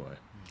job anyway.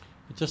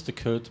 It just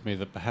occurred to me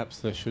that perhaps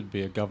there should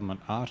be a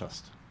government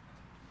artist.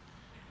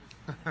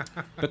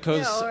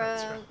 Because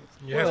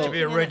You have to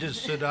be a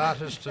registered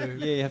artist to...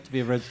 yeah, you have to be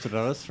a registered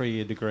artist,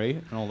 3-year degree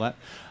and all that,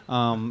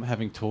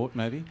 having taught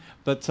maybe.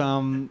 But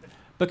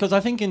because I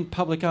think in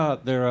public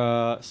art there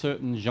are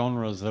certain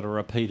genres that are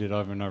repeated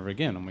over and over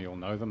again, and we all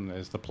know them.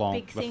 There's the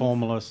plonk, the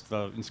formalist,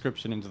 the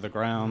inscription into the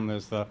ground.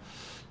 There's the,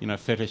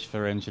 fetish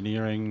for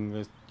engineering.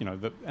 There's,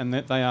 and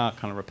that they are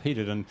kind of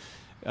repeated. And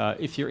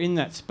if you're in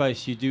that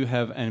space, you do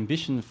have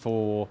ambition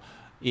for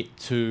it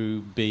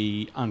to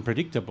be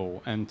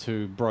unpredictable and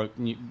to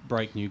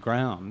break new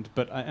ground.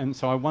 And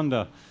so I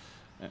wonder,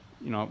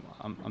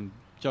 I'm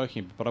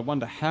joking, but I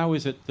wonder how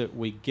is it that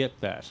we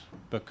get that?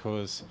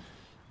 Because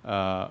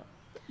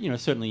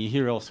certainly you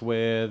hear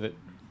elsewhere that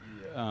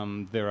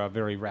there are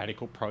very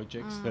radical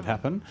projects that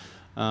happen.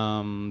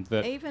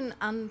 That even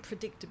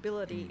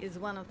unpredictability is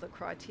one of the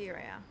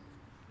criteria,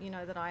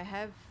 that I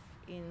have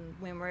in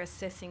when we're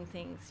assessing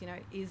things.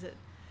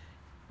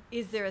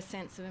 Is there a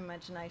sense of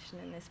imagination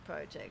in this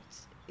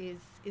project?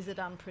 Is it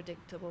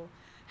unpredictable?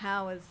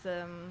 How is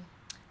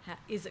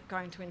it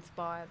going to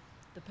inspire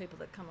the people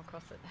that come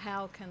across it?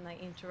 How can they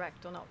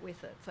interact or not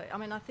with it? So,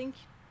 I think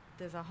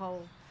there's a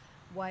whole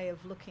way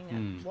of looking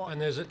at what.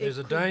 And there's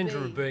a danger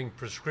of being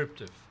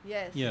prescriptive.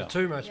 Yes. Yeah.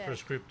 Too much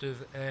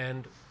prescriptive,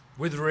 and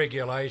with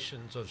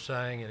regulations of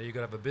saying you've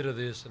got to have a bit of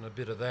this and a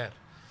bit of that.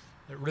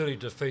 It really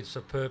defeats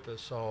the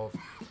purpose of...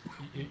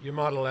 You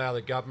might allow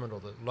the government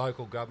or the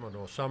local government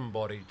or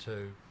somebody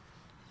to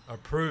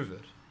approve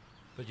it,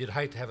 but you'd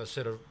hate to have a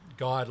set of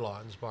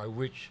guidelines by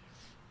which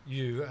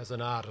you, as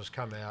an artist,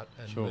 come out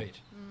and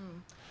meet.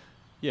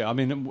 Yeah,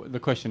 the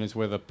question is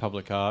whether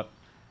public art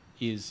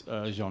is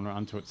a genre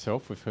unto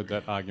itself. We've heard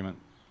that argument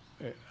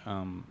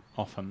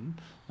often,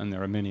 and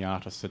there are many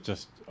artists that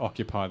just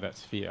occupy that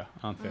sphere,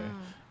 aren't there?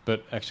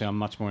 But actually I'm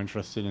much more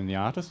interested in the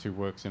artist who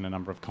works in a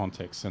number of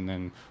contexts and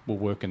then will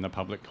work in the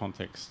public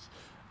context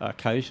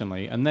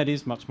occasionally, and that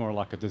is much more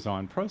like a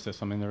design process.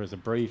 There is a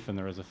brief and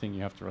there is a thing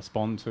you have to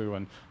respond to,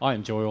 and I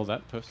enjoy all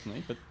that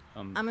personally, but...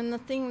 the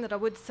thing that I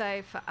would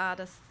say for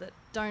artists that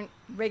don't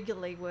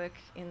regularly work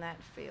in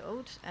that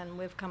field, and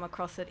we've come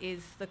across it,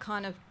 is the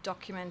kind of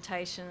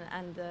documentation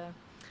and the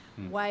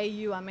way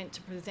you are meant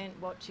to present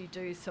what you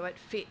do so it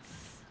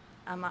fits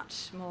a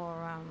much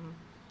more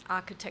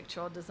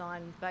architectural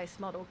design-based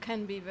model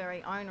can be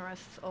very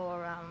onerous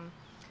or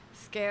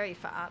scary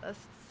for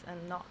artists, and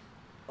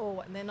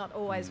they're not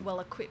always well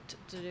equipped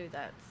to do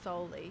that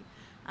solely.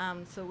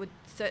 So it would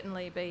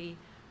certainly be,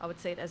 I would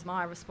see it as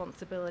my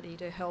responsibility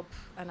to help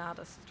an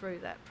artist through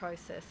that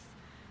process.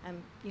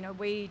 And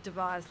we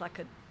devise like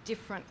a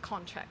different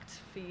contract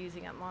for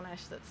using at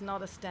Monash that's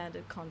not a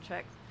standard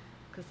contract,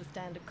 because the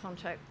standard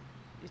contract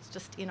is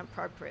just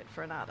inappropriate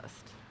for an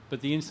artist. But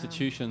the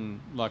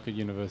institution, like a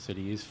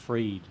university, is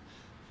freed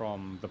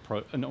from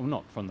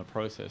not from the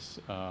process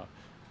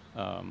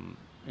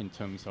in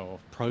terms of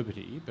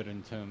probity, but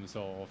in terms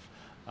of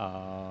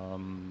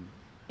kind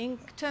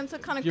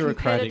of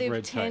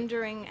competitive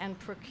tendering and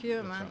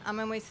procurement.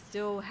 Right. We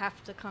still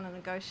have to kind of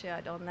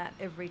negotiate on that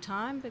every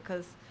time,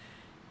 because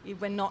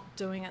we're not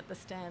doing it the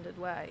standard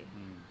way.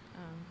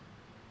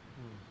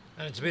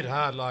 And it's a bit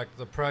hard, like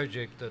the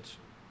project that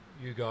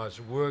you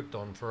guys worked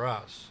on for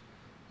us.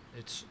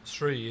 It's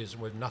 3 years,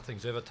 and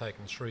nothing's ever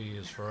taken 3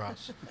 years for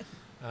us.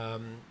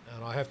 And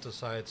I have to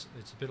say, it's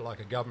a bit like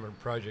a government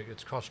project.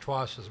 It's cost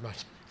twice as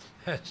much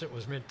as it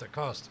was meant to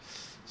cost.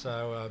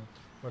 So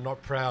we're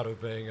not proud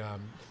of being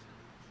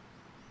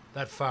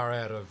that far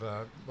out of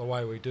the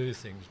way we do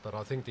things, but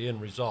I think the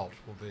end result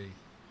will be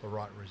the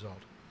right result.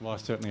 Well, I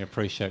certainly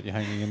appreciate you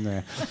hanging in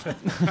there.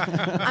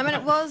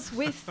 It was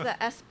with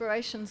the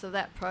aspirations of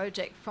that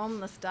project from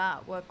the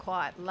start were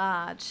quite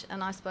large,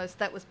 and I suppose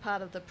that was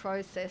part of the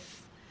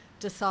process,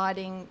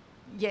 deciding,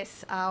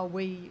 yes, are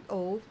we,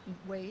 or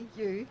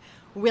you,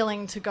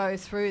 willing to go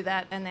through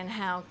that, and then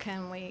how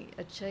can we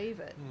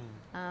achieve it?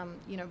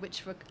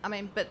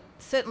 But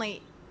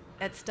certainly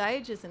at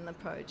stages in the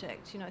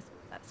project,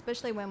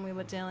 especially when we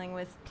were dealing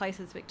with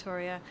Places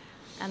Victoria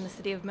and the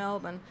City of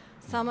Melbourne,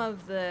 some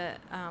of the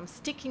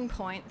sticking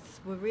points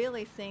were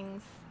really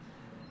things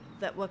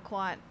that were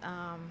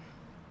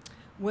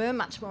were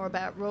much more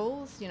about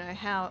rules,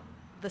 how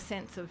the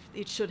sense of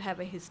it should have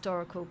a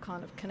historical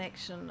kind of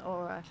connection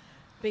or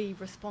be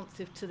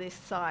responsive to this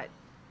site,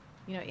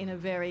 in a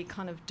very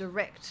kind of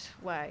direct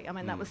way.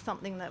 That was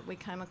something that we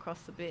came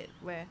across a bit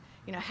where,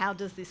 how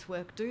does this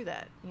work do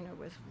that?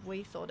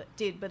 We thought it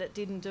did, but it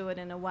didn't do it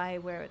in a way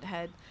where it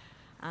had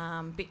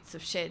bits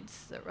of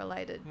sheds that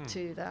related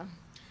to the...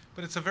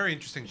 But it's a very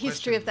interesting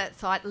history question. of that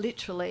site,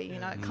 literally,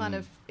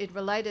 it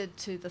related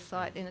to the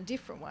site in a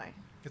different way.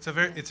 It's a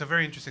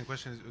very interesting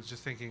question. I was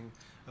just thinking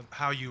of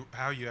how you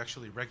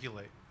actually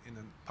regulate in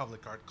a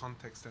public art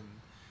context, and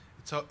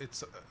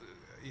it's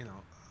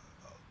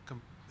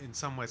in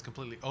some ways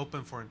completely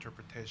open for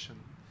interpretation.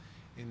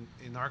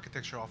 in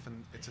architecture,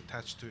 often it's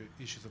attached to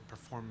issues of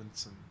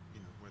performance and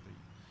whether you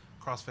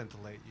cross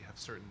ventilate, you have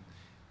certain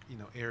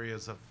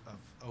areas of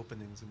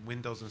openings and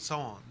windows and so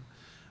on.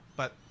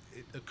 But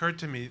it occurred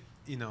to me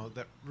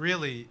that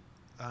really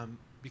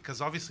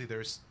because obviously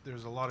there's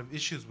a lot of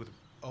issues with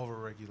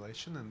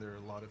overregulation, and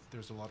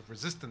there's a lot of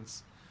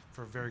resistance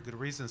for very good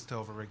reasons to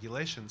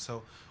overregulation.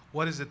 So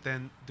what is it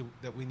then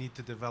that we need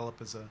to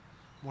develop as a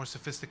more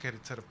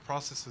sophisticated set of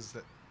processes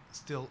that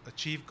still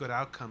achieve good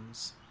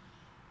outcomes,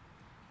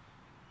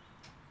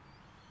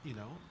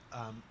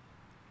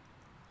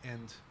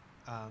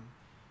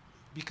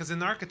 because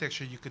in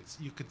architecture you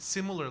could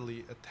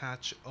similarly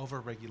attach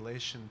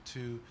overregulation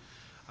to,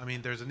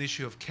 there's an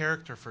issue of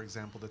character, for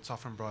example, that's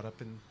often brought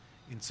up in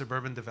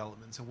suburban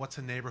developments, and what's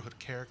a neighborhood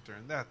character,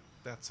 and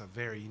that's a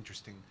very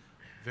interesting,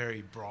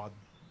 very broad,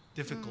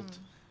 difficult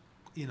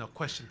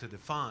question to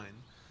define.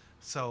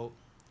 So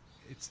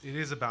it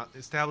is about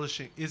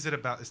establishing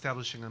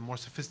a more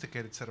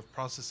sophisticated set of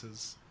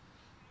processes.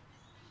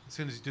 As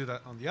soon as you do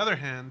that, on the other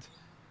hand,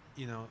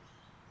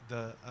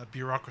 the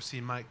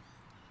bureaucracy might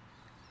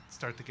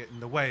start to get in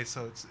the way.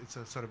 So it's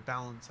a sort of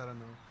balance. I don't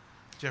know,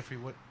 Jeffrey,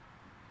 what?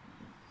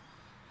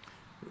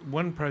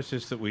 One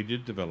process that we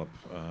did develop,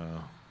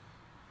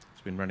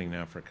 it's been running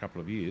now for a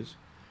couple of years,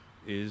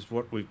 is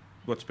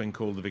what's been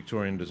called the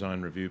Victorian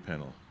Design Review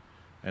Panel,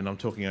 and I'm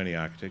talking only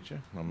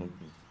architecture. I'm not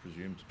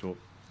presumed to talk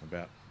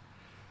about.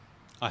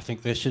 I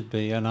think there should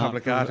be an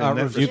public art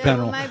review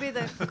panel. Well, maybe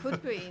there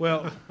could be.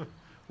 Well,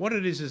 what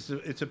it is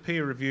it's a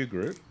peer review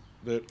group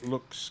that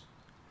looks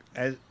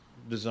at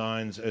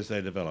designs as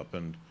they develop,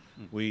 and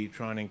we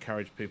try and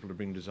encourage people to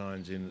bring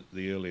designs in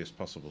the earliest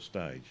possible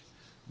stage.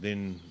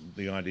 Then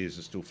the ideas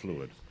are still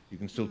fluid. You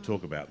can still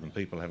talk about them.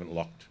 People haven't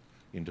locked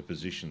into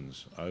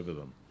positions over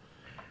them.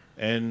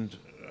 And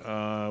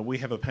we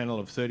have a panel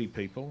of 30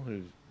 people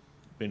who've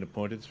been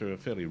appointed through a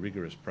fairly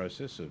rigorous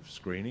process of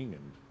screening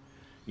and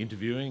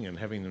interviewing and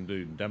having them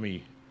do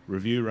dummy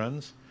review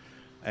runs.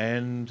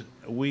 And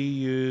we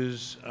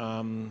use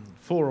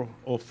 4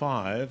 or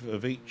 5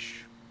 of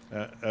each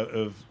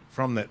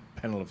from that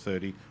panel of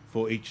 30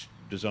 for each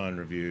design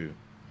review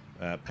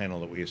panel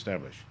that we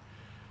establish.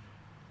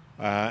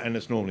 And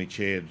it's normally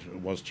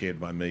was chaired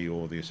by me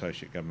or the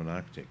Associate Government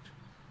Architect.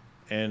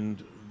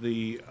 And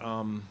the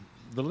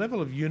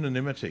level of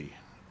unanimity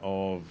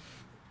of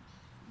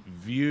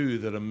view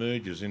that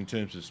emerges in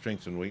terms of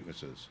strengths and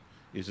weaknesses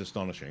is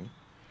astonishing.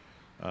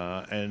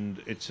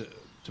 And it's,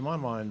 to my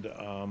mind,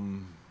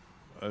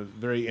 a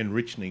very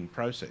enriching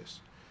process,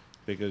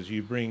 because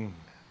you bring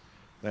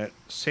that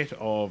set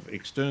of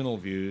external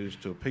views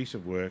to a piece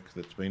of work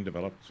that's been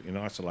developed in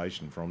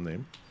isolation from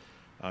them.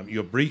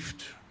 You're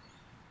briefed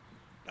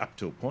up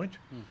to a point,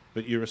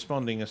 but you're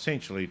responding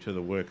essentially to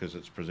the work as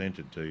it's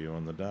presented to you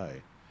on the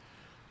day.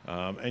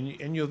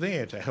 And you're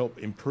there to help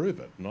improve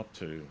it, not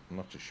to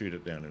shoot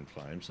it down in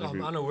flames.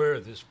 I'm unaware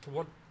of this.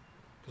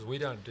 Because we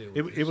don't deal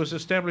with it was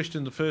established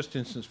in the first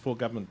instance for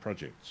government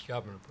projects.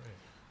 Government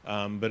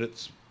projects. But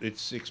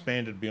it's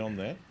expanded beyond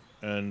that,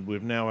 and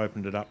we've now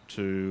opened it up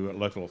to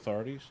local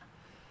authorities,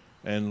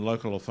 and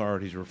local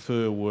authorities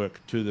refer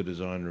work to the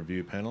design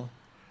review panel,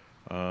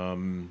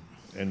 and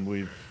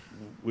we've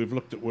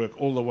looked at work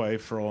all the way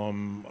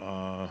from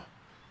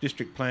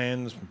district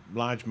plans,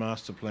 large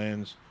master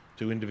plans,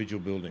 to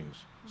individual buildings,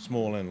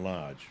 small and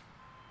large.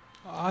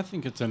 I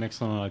think it's an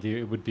excellent idea.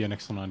 It would be an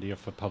excellent idea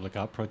for public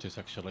art projects,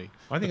 actually.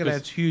 I think it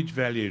adds huge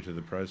value to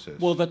the process.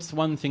 Well, that's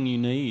one thing you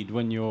need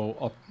when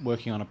you're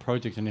working on a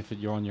project, and if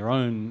you're on your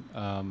own,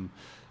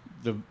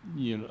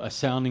 a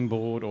sounding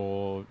board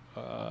or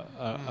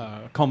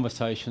a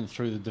conversation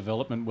through the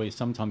development where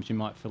sometimes you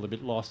might feel a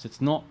bit lost. It's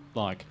not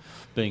like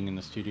being in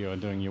the studio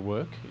and doing your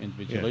work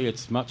individually. Yeah.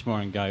 It's much more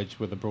engaged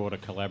with a broader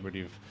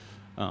collaborative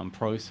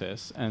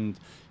process, and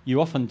you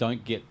often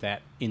don't get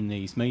that in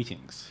these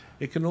meetings.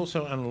 It can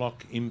also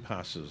unlock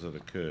impasses that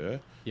occur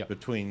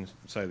between,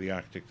 say, the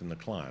architect and the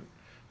client.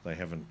 They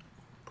haven't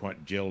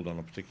quite gelled on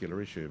a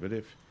particular issue. But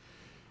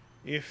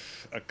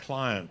if a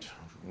client,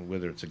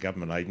 whether it's a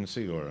government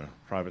agency or a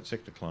private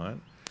sector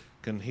client,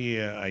 can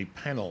hear a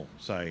panel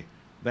say,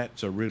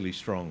 that's a really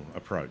strong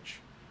approach,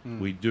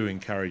 we do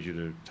encourage you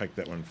to take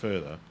that one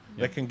further,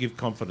 that can give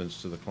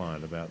confidence to the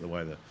client about the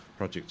way the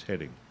project's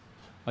heading.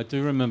 I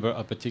do remember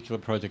a particular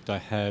project I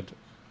had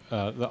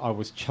that I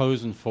was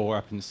chosen for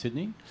up in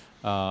Sydney,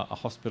 a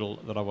hospital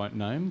that I won't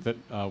name, that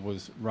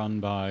was run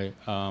by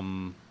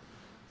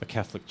the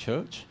Catholic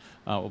Church,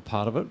 or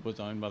part of it was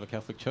owned by the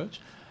Catholic Church.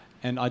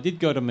 And I did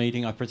go to a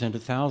meeting. I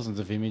presented thousands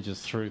of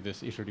images through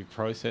this iterative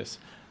process.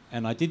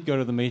 And I did go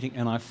to the meeting,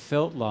 and I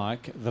felt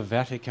like the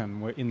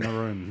Vatican were in the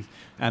room.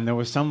 And there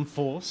was some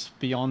force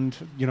beyond,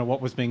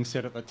 what was being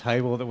said at the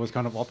table that was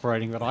kind of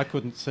operating that I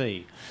couldn't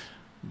see.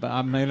 But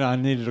I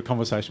needed a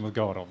conversation with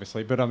God,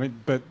 obviously. But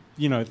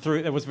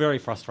it was very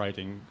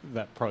frustrating,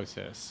 that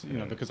process,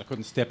 because I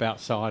couldn't step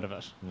outside of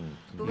it.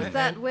 But was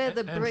that where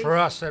the brief... And for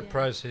us, that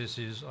process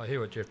is, I hear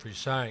what Jeffrey's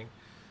saying,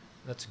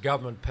 that's a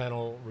government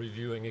panel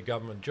reviewing a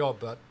government job,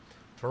 but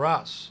for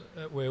us,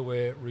 where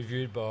we're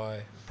reviewed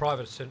by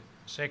private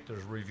sector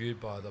is reviewed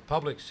by the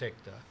public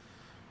sector,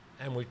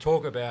 and we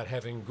talk about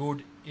having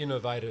good,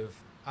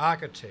 innovative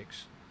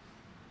architects,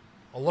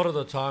 a lot of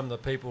the time the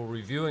people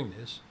reviewing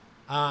this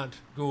aren't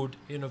good,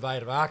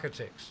 innovative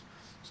architects.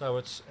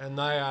 And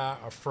they are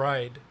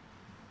afraid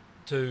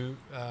to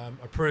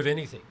approve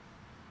anything.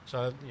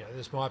 So,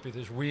 this might be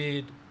this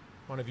weird,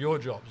 one of your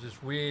jobs,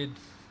 this weird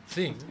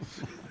thing.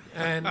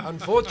 And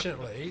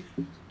unfortunately,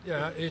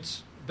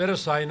 it's better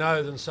say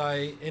no than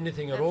say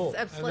anything at all.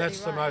 And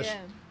that's the most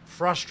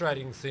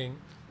frustrating thing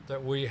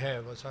that we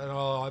have. I say,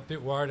 I'm a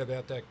bit worried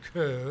about that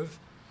curve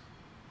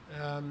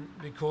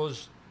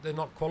because they're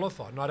not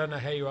qualified. And I don't know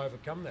how you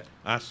overcome that.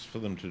 Ask for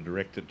them to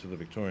direct it to the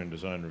Victorian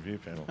Design Review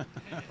Panel.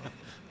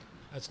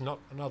 That's not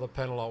another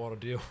panel I want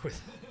to deal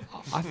with.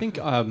 I think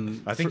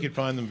you'd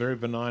find them very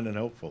benign and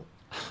helpful.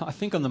 I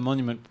think on the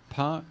Monument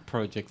Park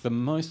project, the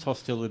most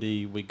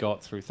hostility we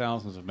got through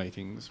thousands of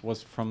meetings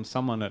was from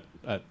someone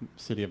at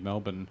City of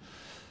Melbourne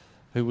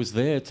who was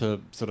there to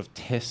sort of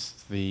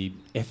test the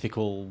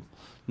ethical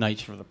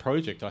nature of the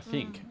project, I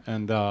think,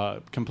 and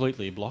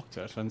completely blocked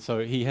it. And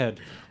so he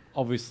had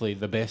obviously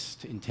the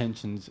best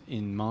intentions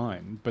in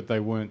mind, but they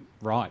weren't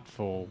right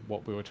for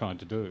what we were trying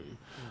to do.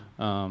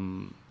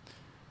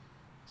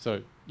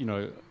 So,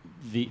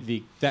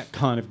 that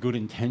kind of good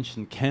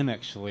intention can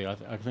actually, I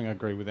think I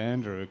agree with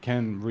Andrew,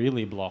 can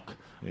really block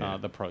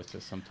the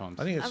process sometimes.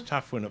 I think it's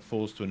tough when it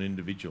falls to an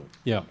individual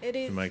it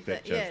is to make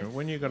that judgment. yes,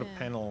 When you've got a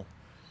panel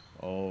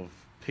of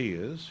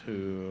peers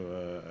who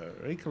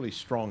are equally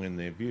strong in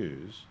their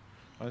views,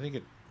 I think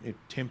it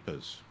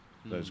tempers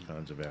those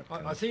kinds of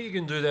outcomes. I think you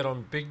can do that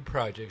on big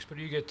projects, but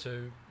you get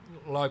to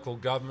local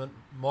government,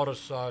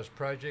 modest-sized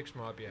projects,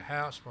 might be a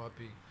house, might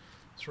be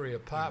 3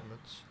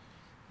 apartments.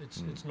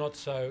 It's not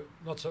so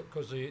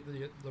because the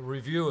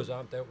reviewers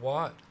aren't that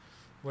wide.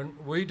 When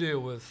we deal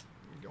with,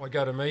 I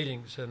go to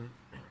meetings and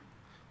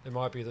there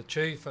might be the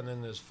chief and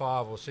then there's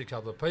 5 or 6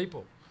 other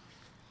people,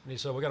 and he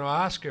said, we're going to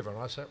ask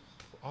everyone. I said,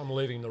 I'm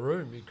leaving the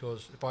room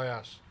because if I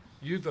ask,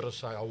 you've got to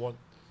say I want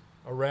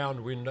a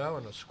round window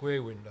and a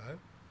square window.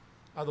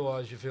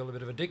 Otherwise you feel a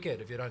bit of a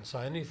dickhead if you don't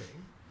say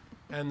anything,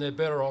 and they're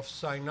better off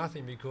saying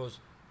nothing because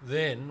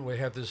then we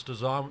have this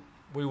design,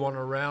 we want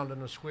a round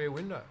and a square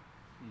window.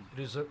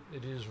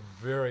 It is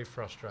very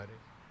frustrating.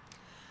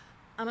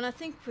 I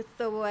think with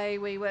the way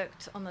we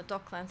worked on the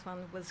Docklands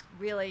one was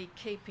really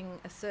keeping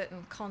a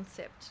certain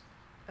concept,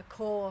 a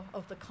core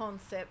of the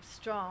concept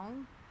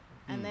strong,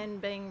 and then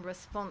being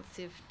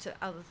responsive to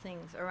other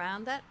things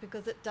around that,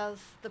 because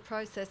the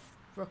process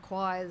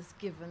requires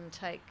give and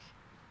take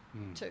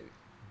too,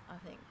 I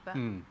think. But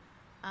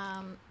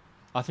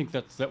I think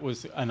that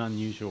was an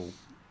unusual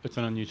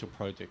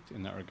project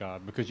in that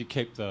regard, because you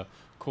keep the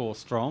core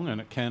strong,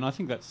 and I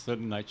think that's the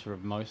nature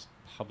of most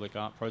public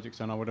art projects,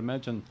 and I would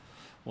imagine,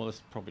 well,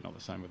 it's probably not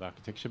the same with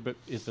architecture, but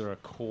is there a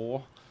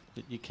core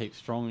that you keep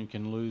strong and you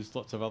can lose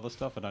lots of other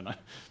stuff? I don't know.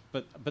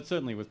 But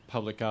certainly with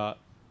public art,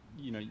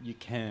 you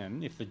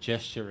can, if the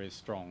gesture is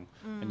strong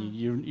and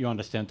you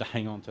understand to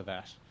hang on to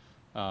that,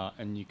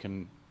 and you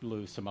can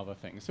lose some other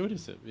things. So it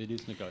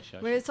is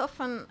negotiation. Whereas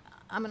often,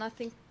 I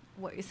think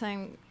what you're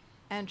saying,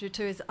 Andrew,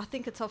 too, is I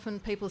think it's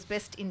often people's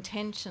best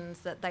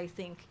intentions that they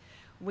think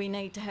we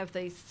need to have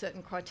these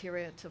certain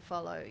criteria to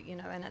follow,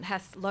 and it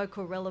has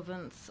local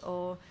relevance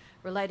or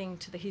relating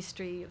to the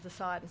history of the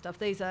site and stuff.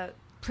 These are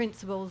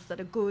principles that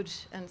are good,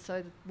 and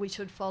so we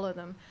should follow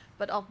them.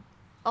 But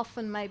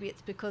often maybe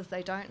it's because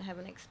they don't have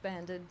an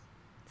expanded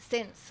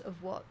sense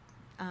of what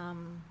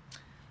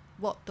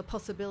the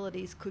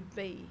possibilities could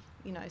be,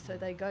 so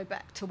they go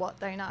back to what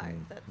they know.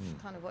 That's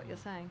kind of what you're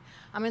saying.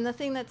 The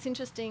thing that's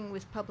interesting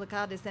with public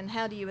art is then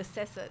how do you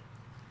assess it,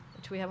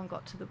 which we haven't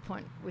got to the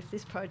point with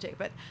this project,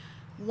 but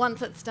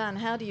once it's done,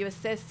 how do you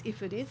assess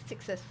if it is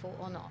successful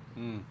or not?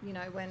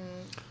 When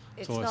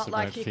it's not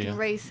like you can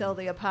resell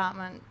the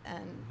apartment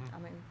and,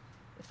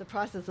 if the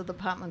prices of the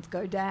apartments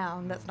go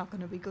down, that's not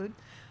going to be good.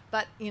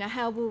 But,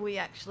 how will we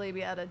actually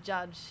be able to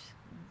judge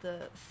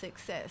the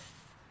success?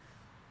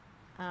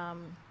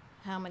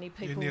 How many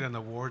people... You need an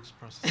awards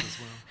process as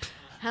well.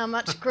 How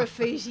much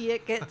graffiti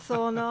it gets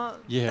or not.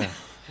 Yeah.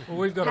 Well,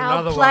 we've got how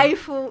another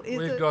playful one. Is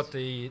we've it? got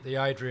the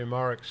Adrian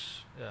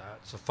Morix.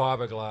 It's a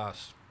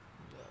fiberglass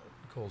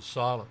called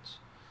Silence.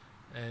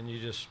 And you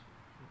just...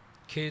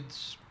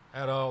 Kids,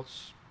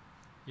 adults,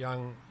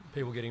 young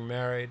people getting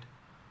married,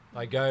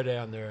 they go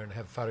down there and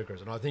have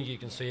photographs. And I think you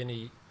can see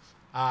any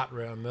art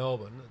around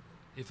Melbourne.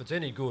 If it's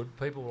any good,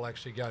 people will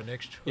actually go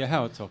next to it. Yeah,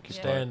 how it's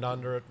occupied. Stand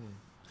under it and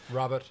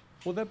rub it.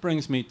 Well, that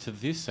brings me to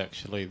this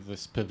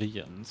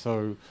pavilion.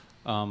 So,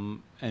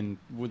 and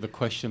with the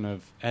question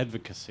of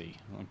advocacy,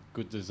 like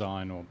good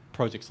design or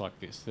projects like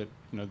this, that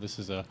this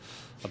is a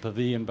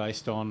pavilion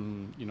based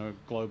on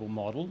global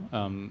model.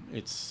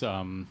 It's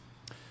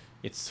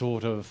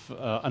sort of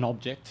an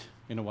object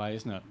in a way,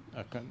 isn't it?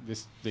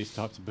 These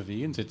types of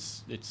pavilions.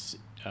 It's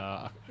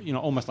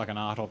almost like an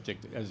art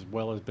object as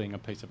well as being a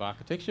piece of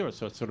architecture.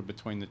 So it's sort of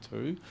between the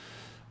two.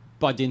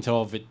 By dint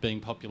of it being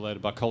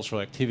populated by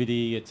cultural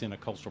activity, it's in a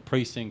cultural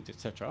precinct,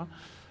 etc.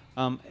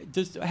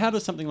 How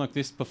does something like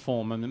this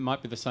perform? And it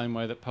might be the same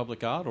way that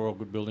public art or All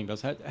Good Building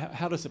does.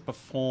 How does it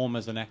perform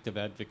as an act of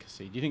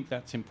advocacy? Do you think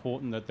that's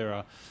important, that there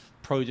are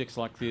projects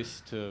like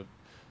this to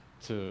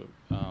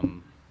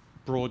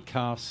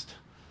broadcast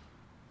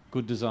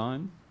good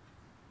design?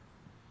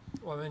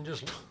 Well, I mean,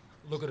 just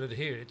look at it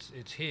here.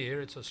 It's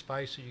here. It's a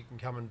space that you can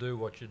come and do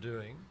what you're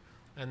doing,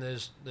 and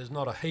there's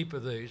not a heap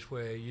of these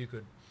where you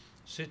could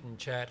sit and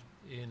chat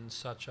in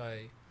such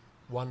a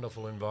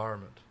wonderful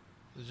environment.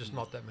 There's just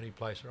not that many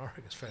places. I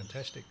think it's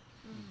fantastic.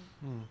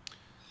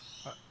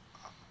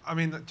 I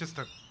mean, just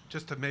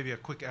to maybe a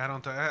quick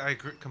add-on to, I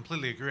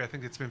completely agree. I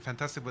think it's been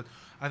fantastic, but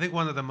I think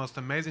one of the most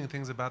amazing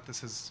things about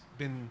this has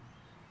been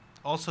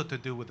also to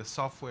do with the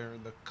software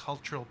and the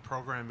cultural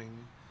programming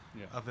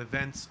of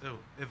events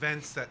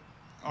that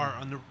are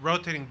on a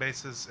rotating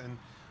basis and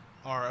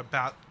are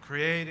about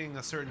creating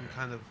a certain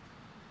kind of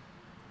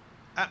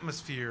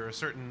atmosphere, a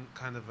certain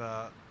kind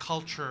of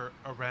culture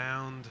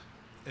around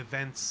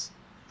events.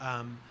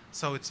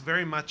 So it's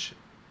very much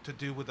to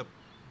do with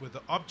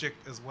the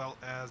object as well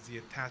as the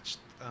attached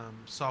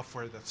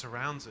software that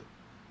surrounds it.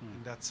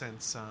 In that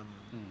sense.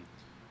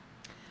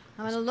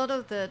 I mean, a lot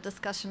of the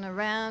discussion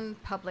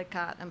around public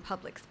art and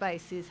public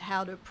space is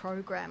how to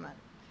program it.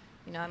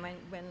 You know, I mean,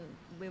 when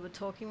we were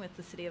talking with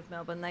the City of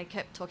Melbourne, they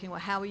kept talking, well,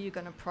 how are you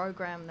going to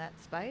program that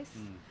space?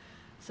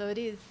 So it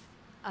is,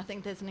 I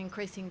think there's an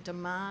increasing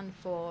demand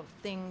for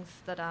things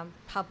that are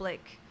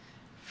public,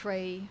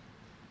 free,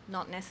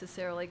 not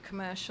necessarily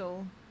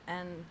commercial,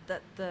 and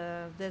that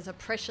there's a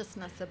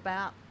preciousness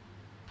about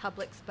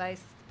public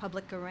space,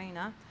 public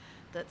arena,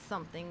 that's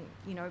something,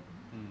 you know,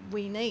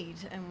 we need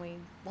and we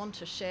want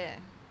to share.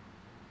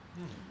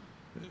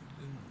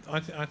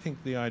 I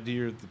think the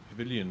idea of the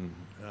pavilion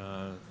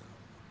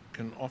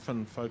can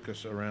often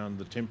focus around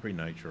the temporary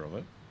nature of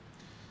it,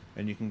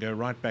 and you can go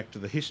right back to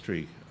the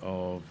history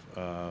of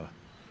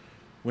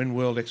when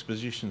World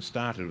Exposition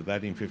started with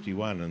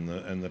 1851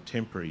 and the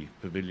temporary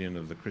pavilion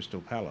of the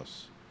Crystal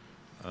Palace,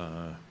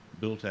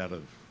 built out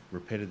of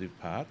repetitive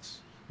parts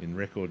in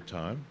record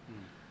time.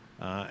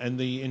 And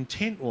the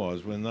intent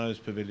was, when those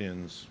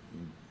pavilions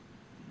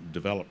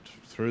developed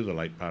through the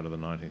late part of the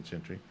 19th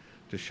century,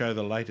 to show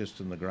the latest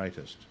and the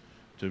greatest,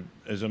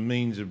 as a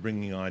means of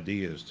bringing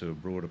ideas to a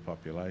broader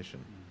population.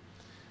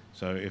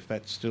 So if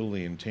that's still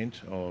the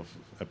intent of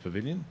a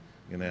pavilion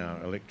in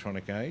our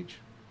electronic age,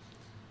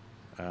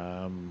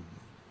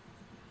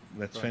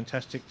 that's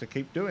fantastic to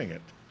keep doing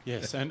it.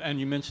 Yes, and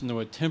you mentioned the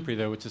word temporary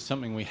there, which is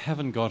something we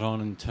haven't got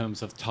on in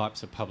terms of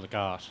types of public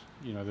art.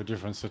 You know, the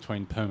difference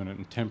between permanent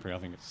and temporary, I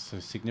think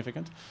it's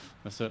significant.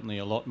 There's certainly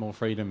a lot more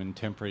freedom in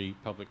temporary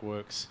public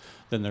works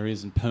than there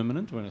is in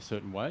permanent, in a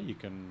certain way. You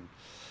can,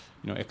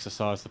 you know,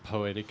 exercise the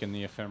poetic and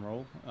the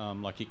ephemeral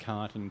like you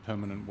can't in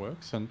permanent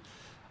works. And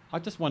I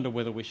just wonder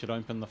whether we should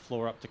open the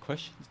floor up to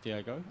questions,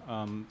 Diego.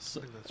 I think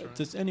that's right.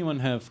 Does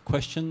anyone have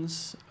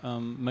questions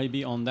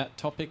maybe on that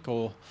topic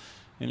or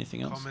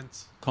anything else?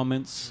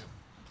 Comments? Yeah.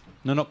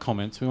 No, not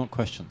comments. We want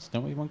questions.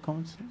 Don't we want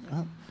comments?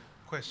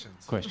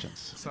 Questions. Questions.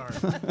 Sorry.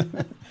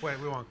 Wait,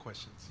 we want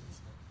questions.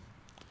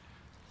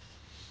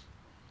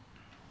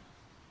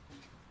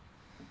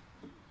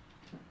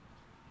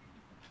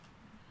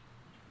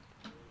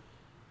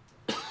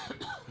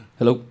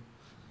 Hello.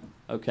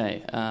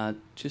 Okay,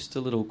 just a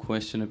little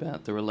question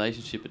about the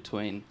relationship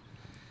between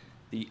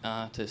the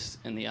artist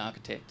and the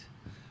architect.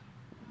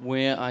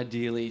 Where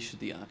ideally should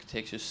the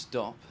architecture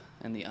stop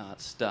and the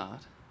art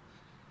start?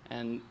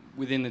 And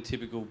within the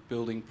typical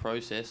building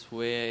process,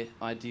 where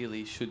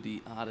ideally should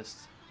the artist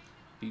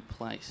be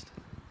placed?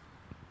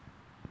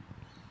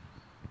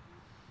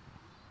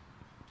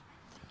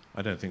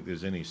 I don't think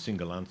there's any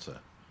single answer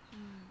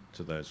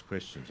to those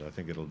questions. I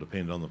think it'll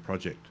depend on the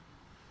project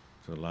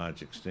to a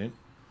large extent.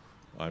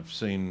 I've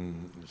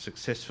seen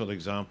successful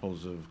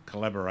examples of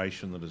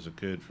collaboration that has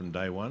occurred from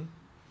day one,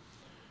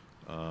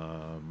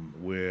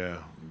 where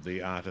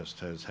the artist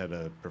has had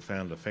a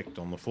profound effect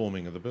on the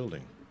forming of the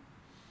building.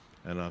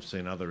 And I've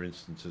seen other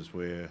instances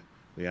where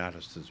the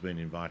artist has been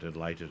invited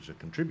later to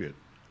contribute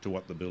to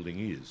what the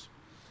building is,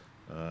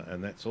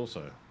 and that's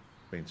also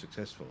been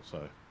successful.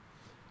 So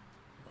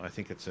I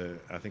think it's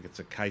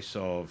a case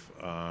of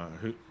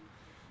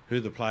who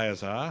the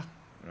players are,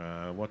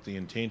 what the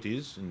intent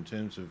is in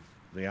terms of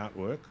the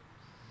artwork,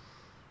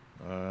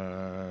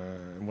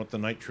 and what the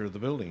nature of the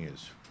building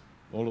is.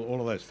 All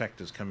of those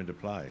factors come into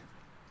play.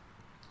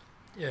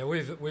 Yeah,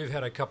 we've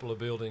had a couple of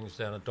buildings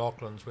down at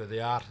Docklands where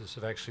the artists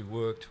have actually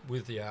worked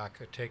with the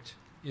architect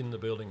in the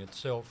building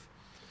itself.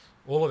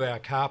 All of our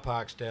car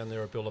parks down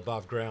there are built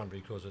above ground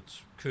because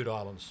it's Coot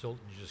Island silt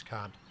and you just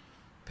can't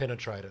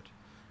penetrate it.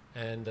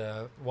 And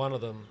one of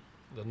them,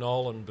 the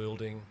Nolan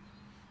building,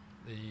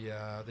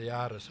 the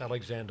artist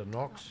Alexander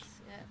Knox,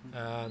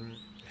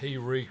 he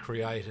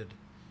recreated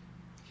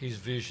his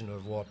vision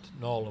of what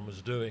Nolan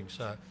was doing.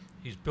 So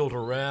he's built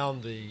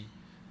around the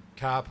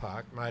car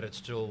park, made it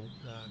still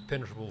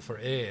penetrable for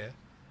air,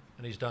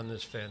 and he's done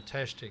this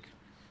fantastic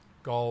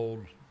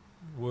gold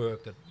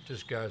work that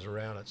just goes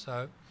around it.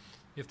 So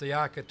if the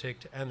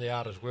architect and the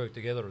artist work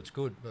together, it's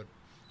good, but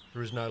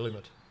there is no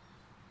limit.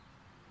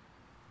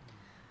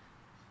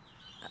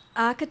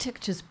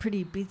 Architecture's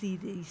pretty busy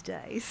these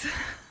days.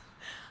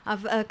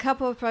 A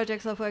couple of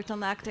projects I've worked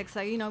on, the architects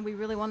say, we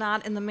really want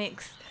art in the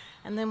mix.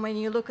 And then when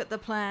you look at the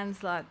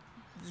plans, like,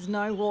 there's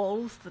no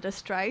walls that are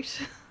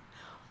straight.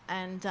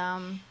 And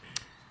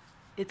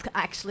it's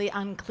actually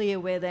unclear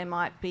where there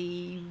might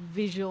be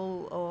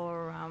visual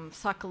or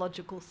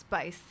psychological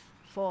space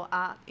for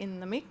art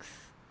in the mix.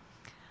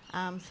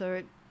 So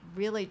it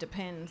really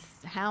depends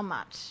how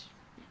much,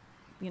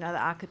 the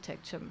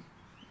architecture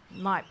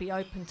might be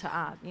open to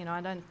art.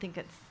 I don't think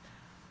it's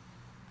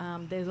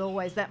there's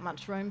always that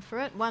much room for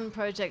it. One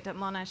project at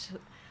Monash,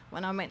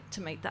 when I went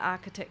to meet the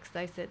architects,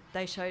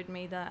 they showed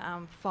me the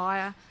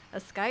fire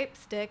escape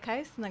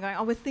staircase, and they're going,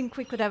 "Oh, we think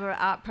we could have an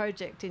art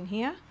project in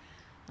here."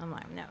 I'm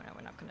like, no,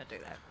 we're not going to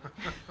do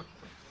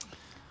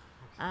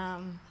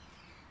that.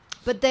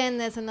 But then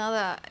there's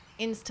another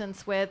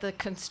instance where the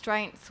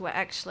constraints were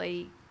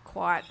actually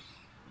quite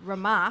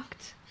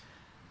remarked,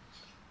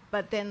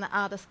 but then the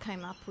artist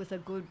came up with a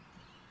good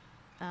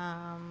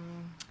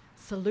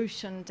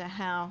solution to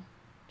how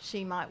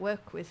she might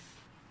work with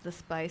the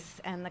space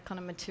and the kind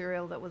of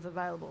material that was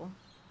available.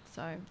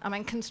 So,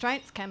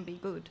 constraints can be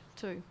good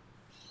too.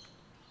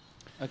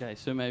 Okay,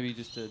 so maybe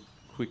just a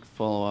quick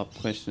follow-up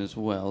question as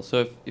well.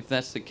 So if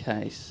that's the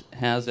case,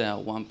 how's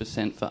our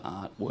 1% for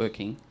art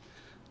working?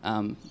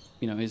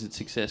 Is it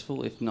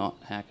successful? If not,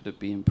 how could it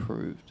be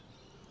improved?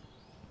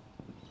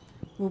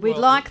 Well, we'd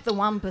like the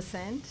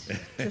 1%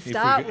 to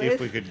start with. If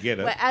we could get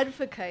it. We're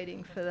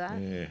advocating for that.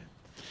 Yeah.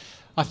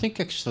 I think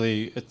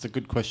actually it's a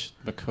good question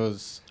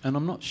because, and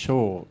I'm not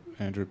sure,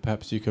 Andrew,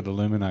 perhaps you could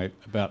illuminate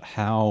about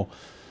how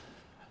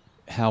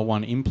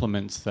one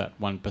implements that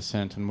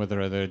 1% and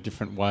whether there are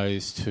different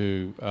ways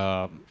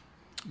to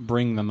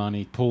bring the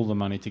money, pull the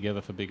money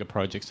together for bigger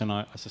projects. And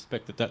I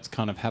suspect that that's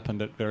kind of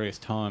happened at various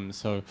times.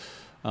 So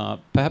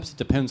perhaps it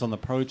depends on the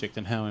project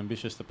and how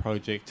ambitious the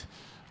project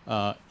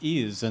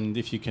is, and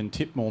if you can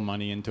tip more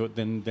money into it,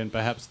 then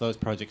perhaps those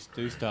projects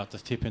do start to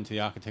tip into the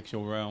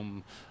architectural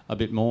realm a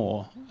bit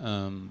more,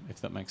 if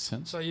that makes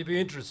sense. So you'd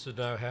be interested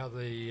to know how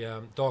the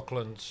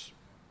Docklands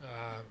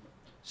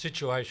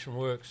situation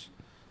works.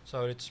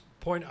 So it's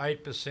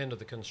 0.8% of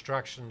the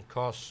construction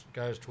costs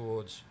goes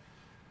towards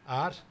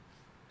art,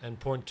 and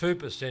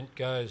 0.2%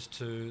 goes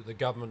to the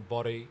government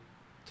body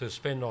to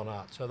spend on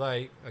art. So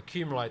they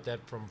accumulate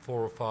that from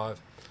 4 or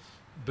 5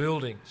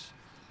 buildings.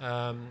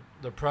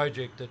 The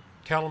project that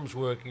Callum's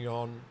working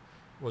on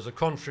was a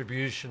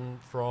contribution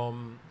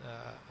from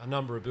a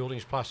number of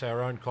buildings plus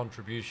our own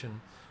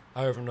contribution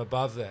over and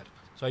above that.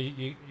 So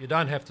you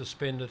don't have to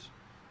spend it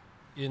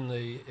in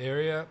the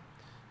area.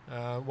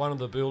 One of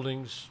the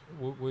buildings,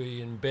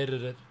 we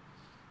embedded it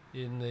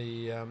in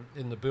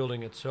the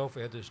building itself.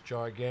 We had this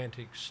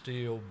gigantic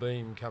steel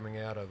beam coming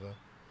out of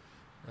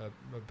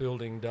a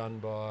building done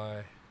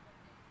by,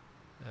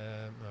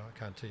 I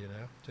can't tell you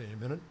now, tell you in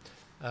a minute.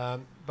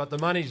 But the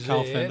money's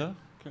Carl there. Fender?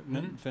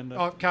 Fender?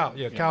 Oh,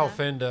 Carl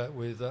Fender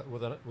with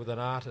an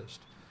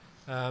artist.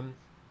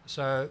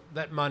 So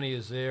that money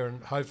is there,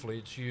 and hopefully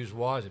it's used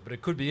wisely. But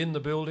it could be in the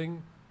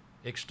building,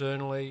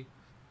 externally,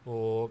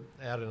 or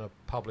out in a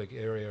public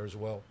area as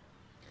well.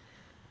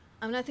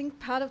 I think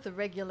part of the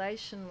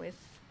regulation with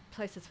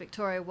Places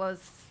Victoria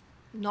was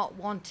not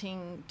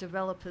wanting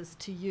developers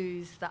to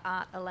use the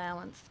art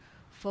allowance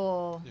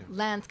for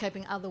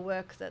landscaping, other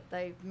work that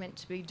they meant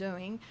to be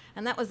doing.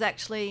 And that was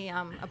actually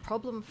a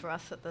problem for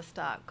us at the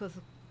start, because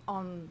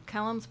on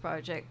Callum's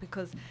project,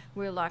 because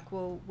we were like,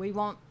 well, we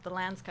want the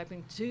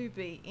landscaping to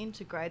be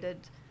integrated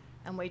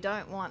and we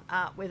don't want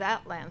art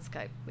without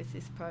landscape with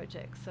this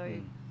project.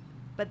 So,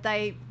 but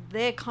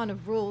their kind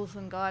of rules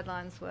and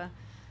guidelines were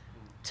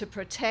to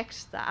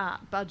protect the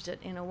art budget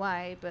in a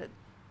way, but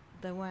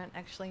they weren't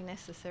actually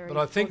necessary. But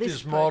I think for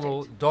this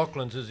model,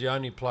 Docklands, is the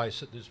only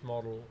place that this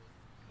model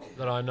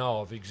that I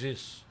know of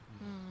exists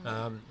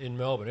in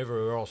Melbourne.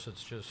 Everywhere else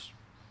it's just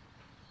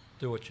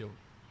do what you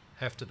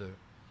have to do.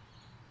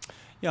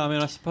 Yeah,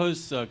 I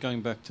suppose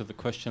going back to the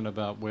question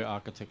about where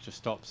architecture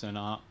stops and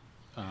art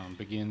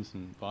begins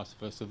and vice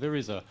versa, there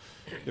is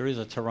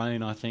a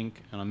terrain, I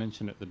think, and I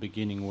mentioned at the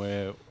beginning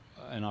where,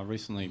 and I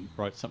recently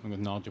wrote something with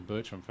Nigel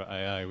Bertram for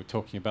AA, we're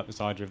talking about this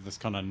idea of this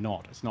kind of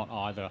knot. It's not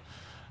either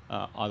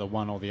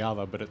one or the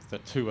other, but it's the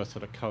two are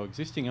sort of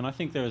coexisting, and I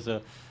think there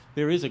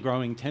is a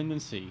growing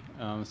tendency,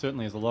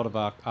 certainly as a lot of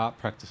art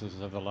practices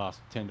over the last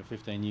 10 to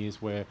 15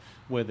 years where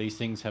these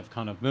things have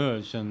kind of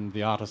merged and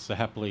the artists are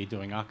happily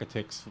doing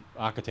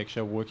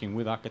architecture, working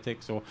with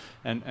architects,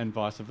 and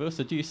vice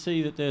versa. Do you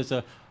see that there's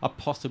a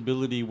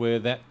possibility where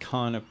that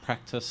kind of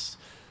practice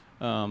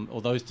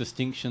or those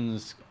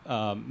distinctions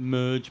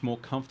merge more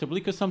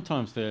comfortably? Because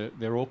sometimes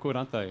they're awkward,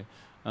 aren't they?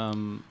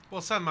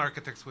 Well, some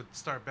architects would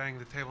start banging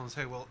the table and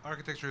say, well,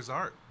 architecture is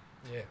art.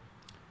 Yeah.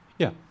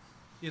 Yeah.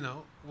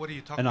 What are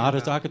you talking about? And art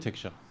is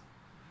architecture.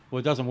 Well,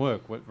 it doesn't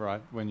work,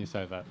 right, when you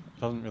say that.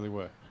 It doesn't really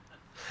work.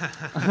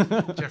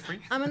 Jeffrey?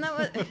 That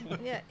was,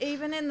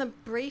 even in the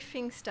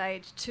briefing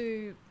stage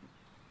to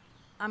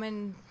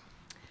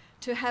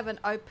have an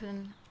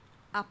open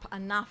up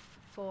enough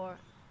for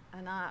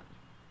an art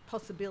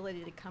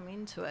possibility to come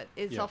into it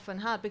is Yeah. often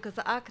hard, because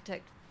the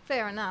architect,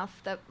 fair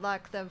enough, that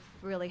like they've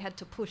really had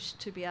to push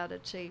to be able to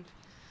achieve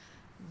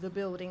the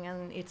building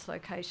and its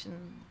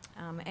location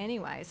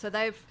anyway. So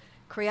they've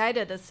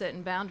created a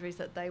certain boundaries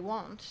that they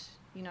want,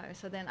 you know.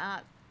 So then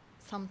art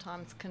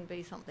sometimes can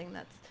be something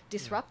that's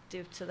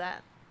disruptive to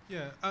that.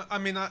 Yeah, I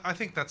mean, I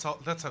think that's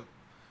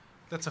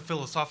a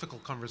philosophical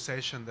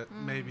conversation that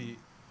maybe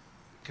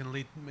can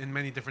lead in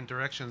many different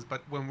directions.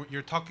 But when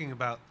you're talking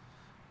about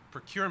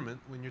procurement,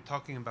 when you're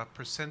talking about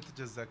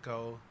percentages that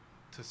go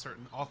to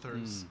certain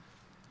authors,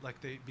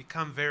 like they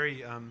become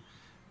very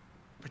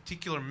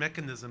particular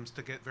mechanisms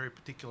to get very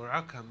particular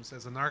outcomes.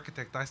 As an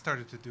architect, I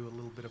started to do a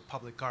little bit of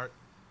public art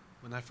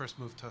when I first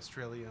moved to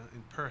Australia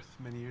in Perth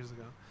many years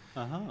ago.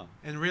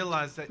 And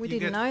realized that We you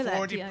didn't get know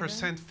that,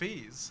 40%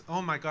 fees.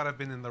 Oh my God, I've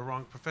been in the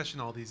wrong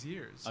profession all these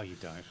years. Oh, you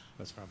don't.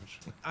 That's rubbish.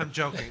 I'm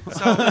joking.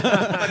 So,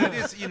 but it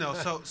is, you know,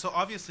 so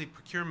obviously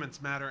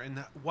procurements matter,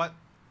 and what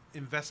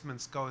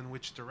investments go in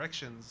which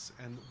directions,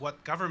 and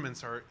what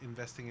governments are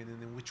investing in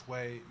and in which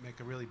way make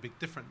a really big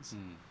difference.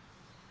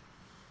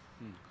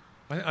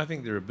 I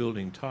think there are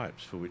building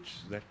types for which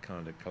that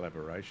kind of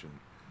collaboration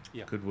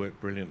could work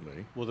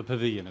brilliantly. Well, the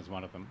pavilion is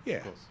one of them. Yeah.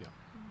 Of course, yeah.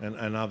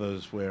 And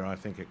others where I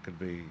think it could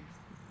be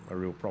a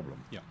real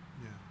problem. Yeah.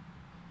 Yeah.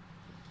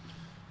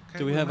 Okay,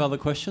 Do we have other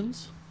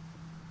questions?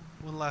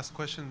 one last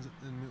question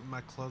and we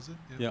might close it?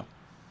 Yeah.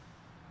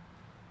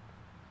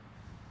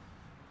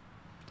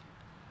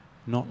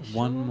 Not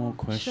one Sure, more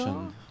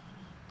question.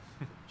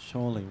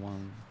 Surely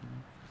one.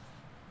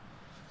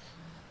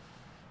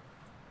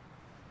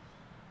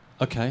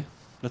 Okay,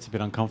 that's a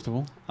bit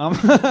uncomfortable. Well,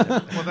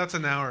 that's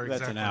an hour exactly.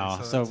 That's an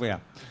hour. So So yeah.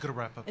 a good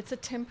wrap up. It's a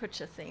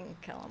temperature thing,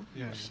 Callum.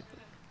 Yeah.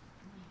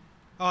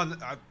 Oh, and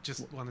I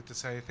just wanted to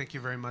say thank you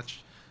very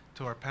much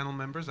to our panel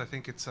members. I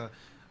think it's a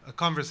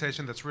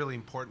conversation that's really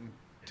important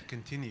to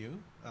continue.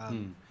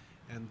 And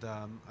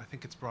I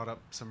think it's brought up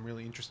some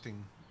really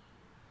interesting,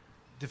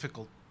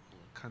 difficult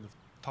kind of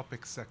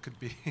topics that could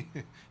be,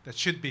 that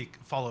should be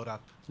followed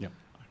up. Yeah,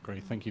 I agree.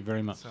 Thank you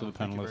very much So to the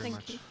thank you panelists. very Thank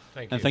much. you.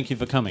 Thank you. And thank you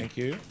for coming. Thank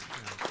you.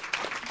 Yeah.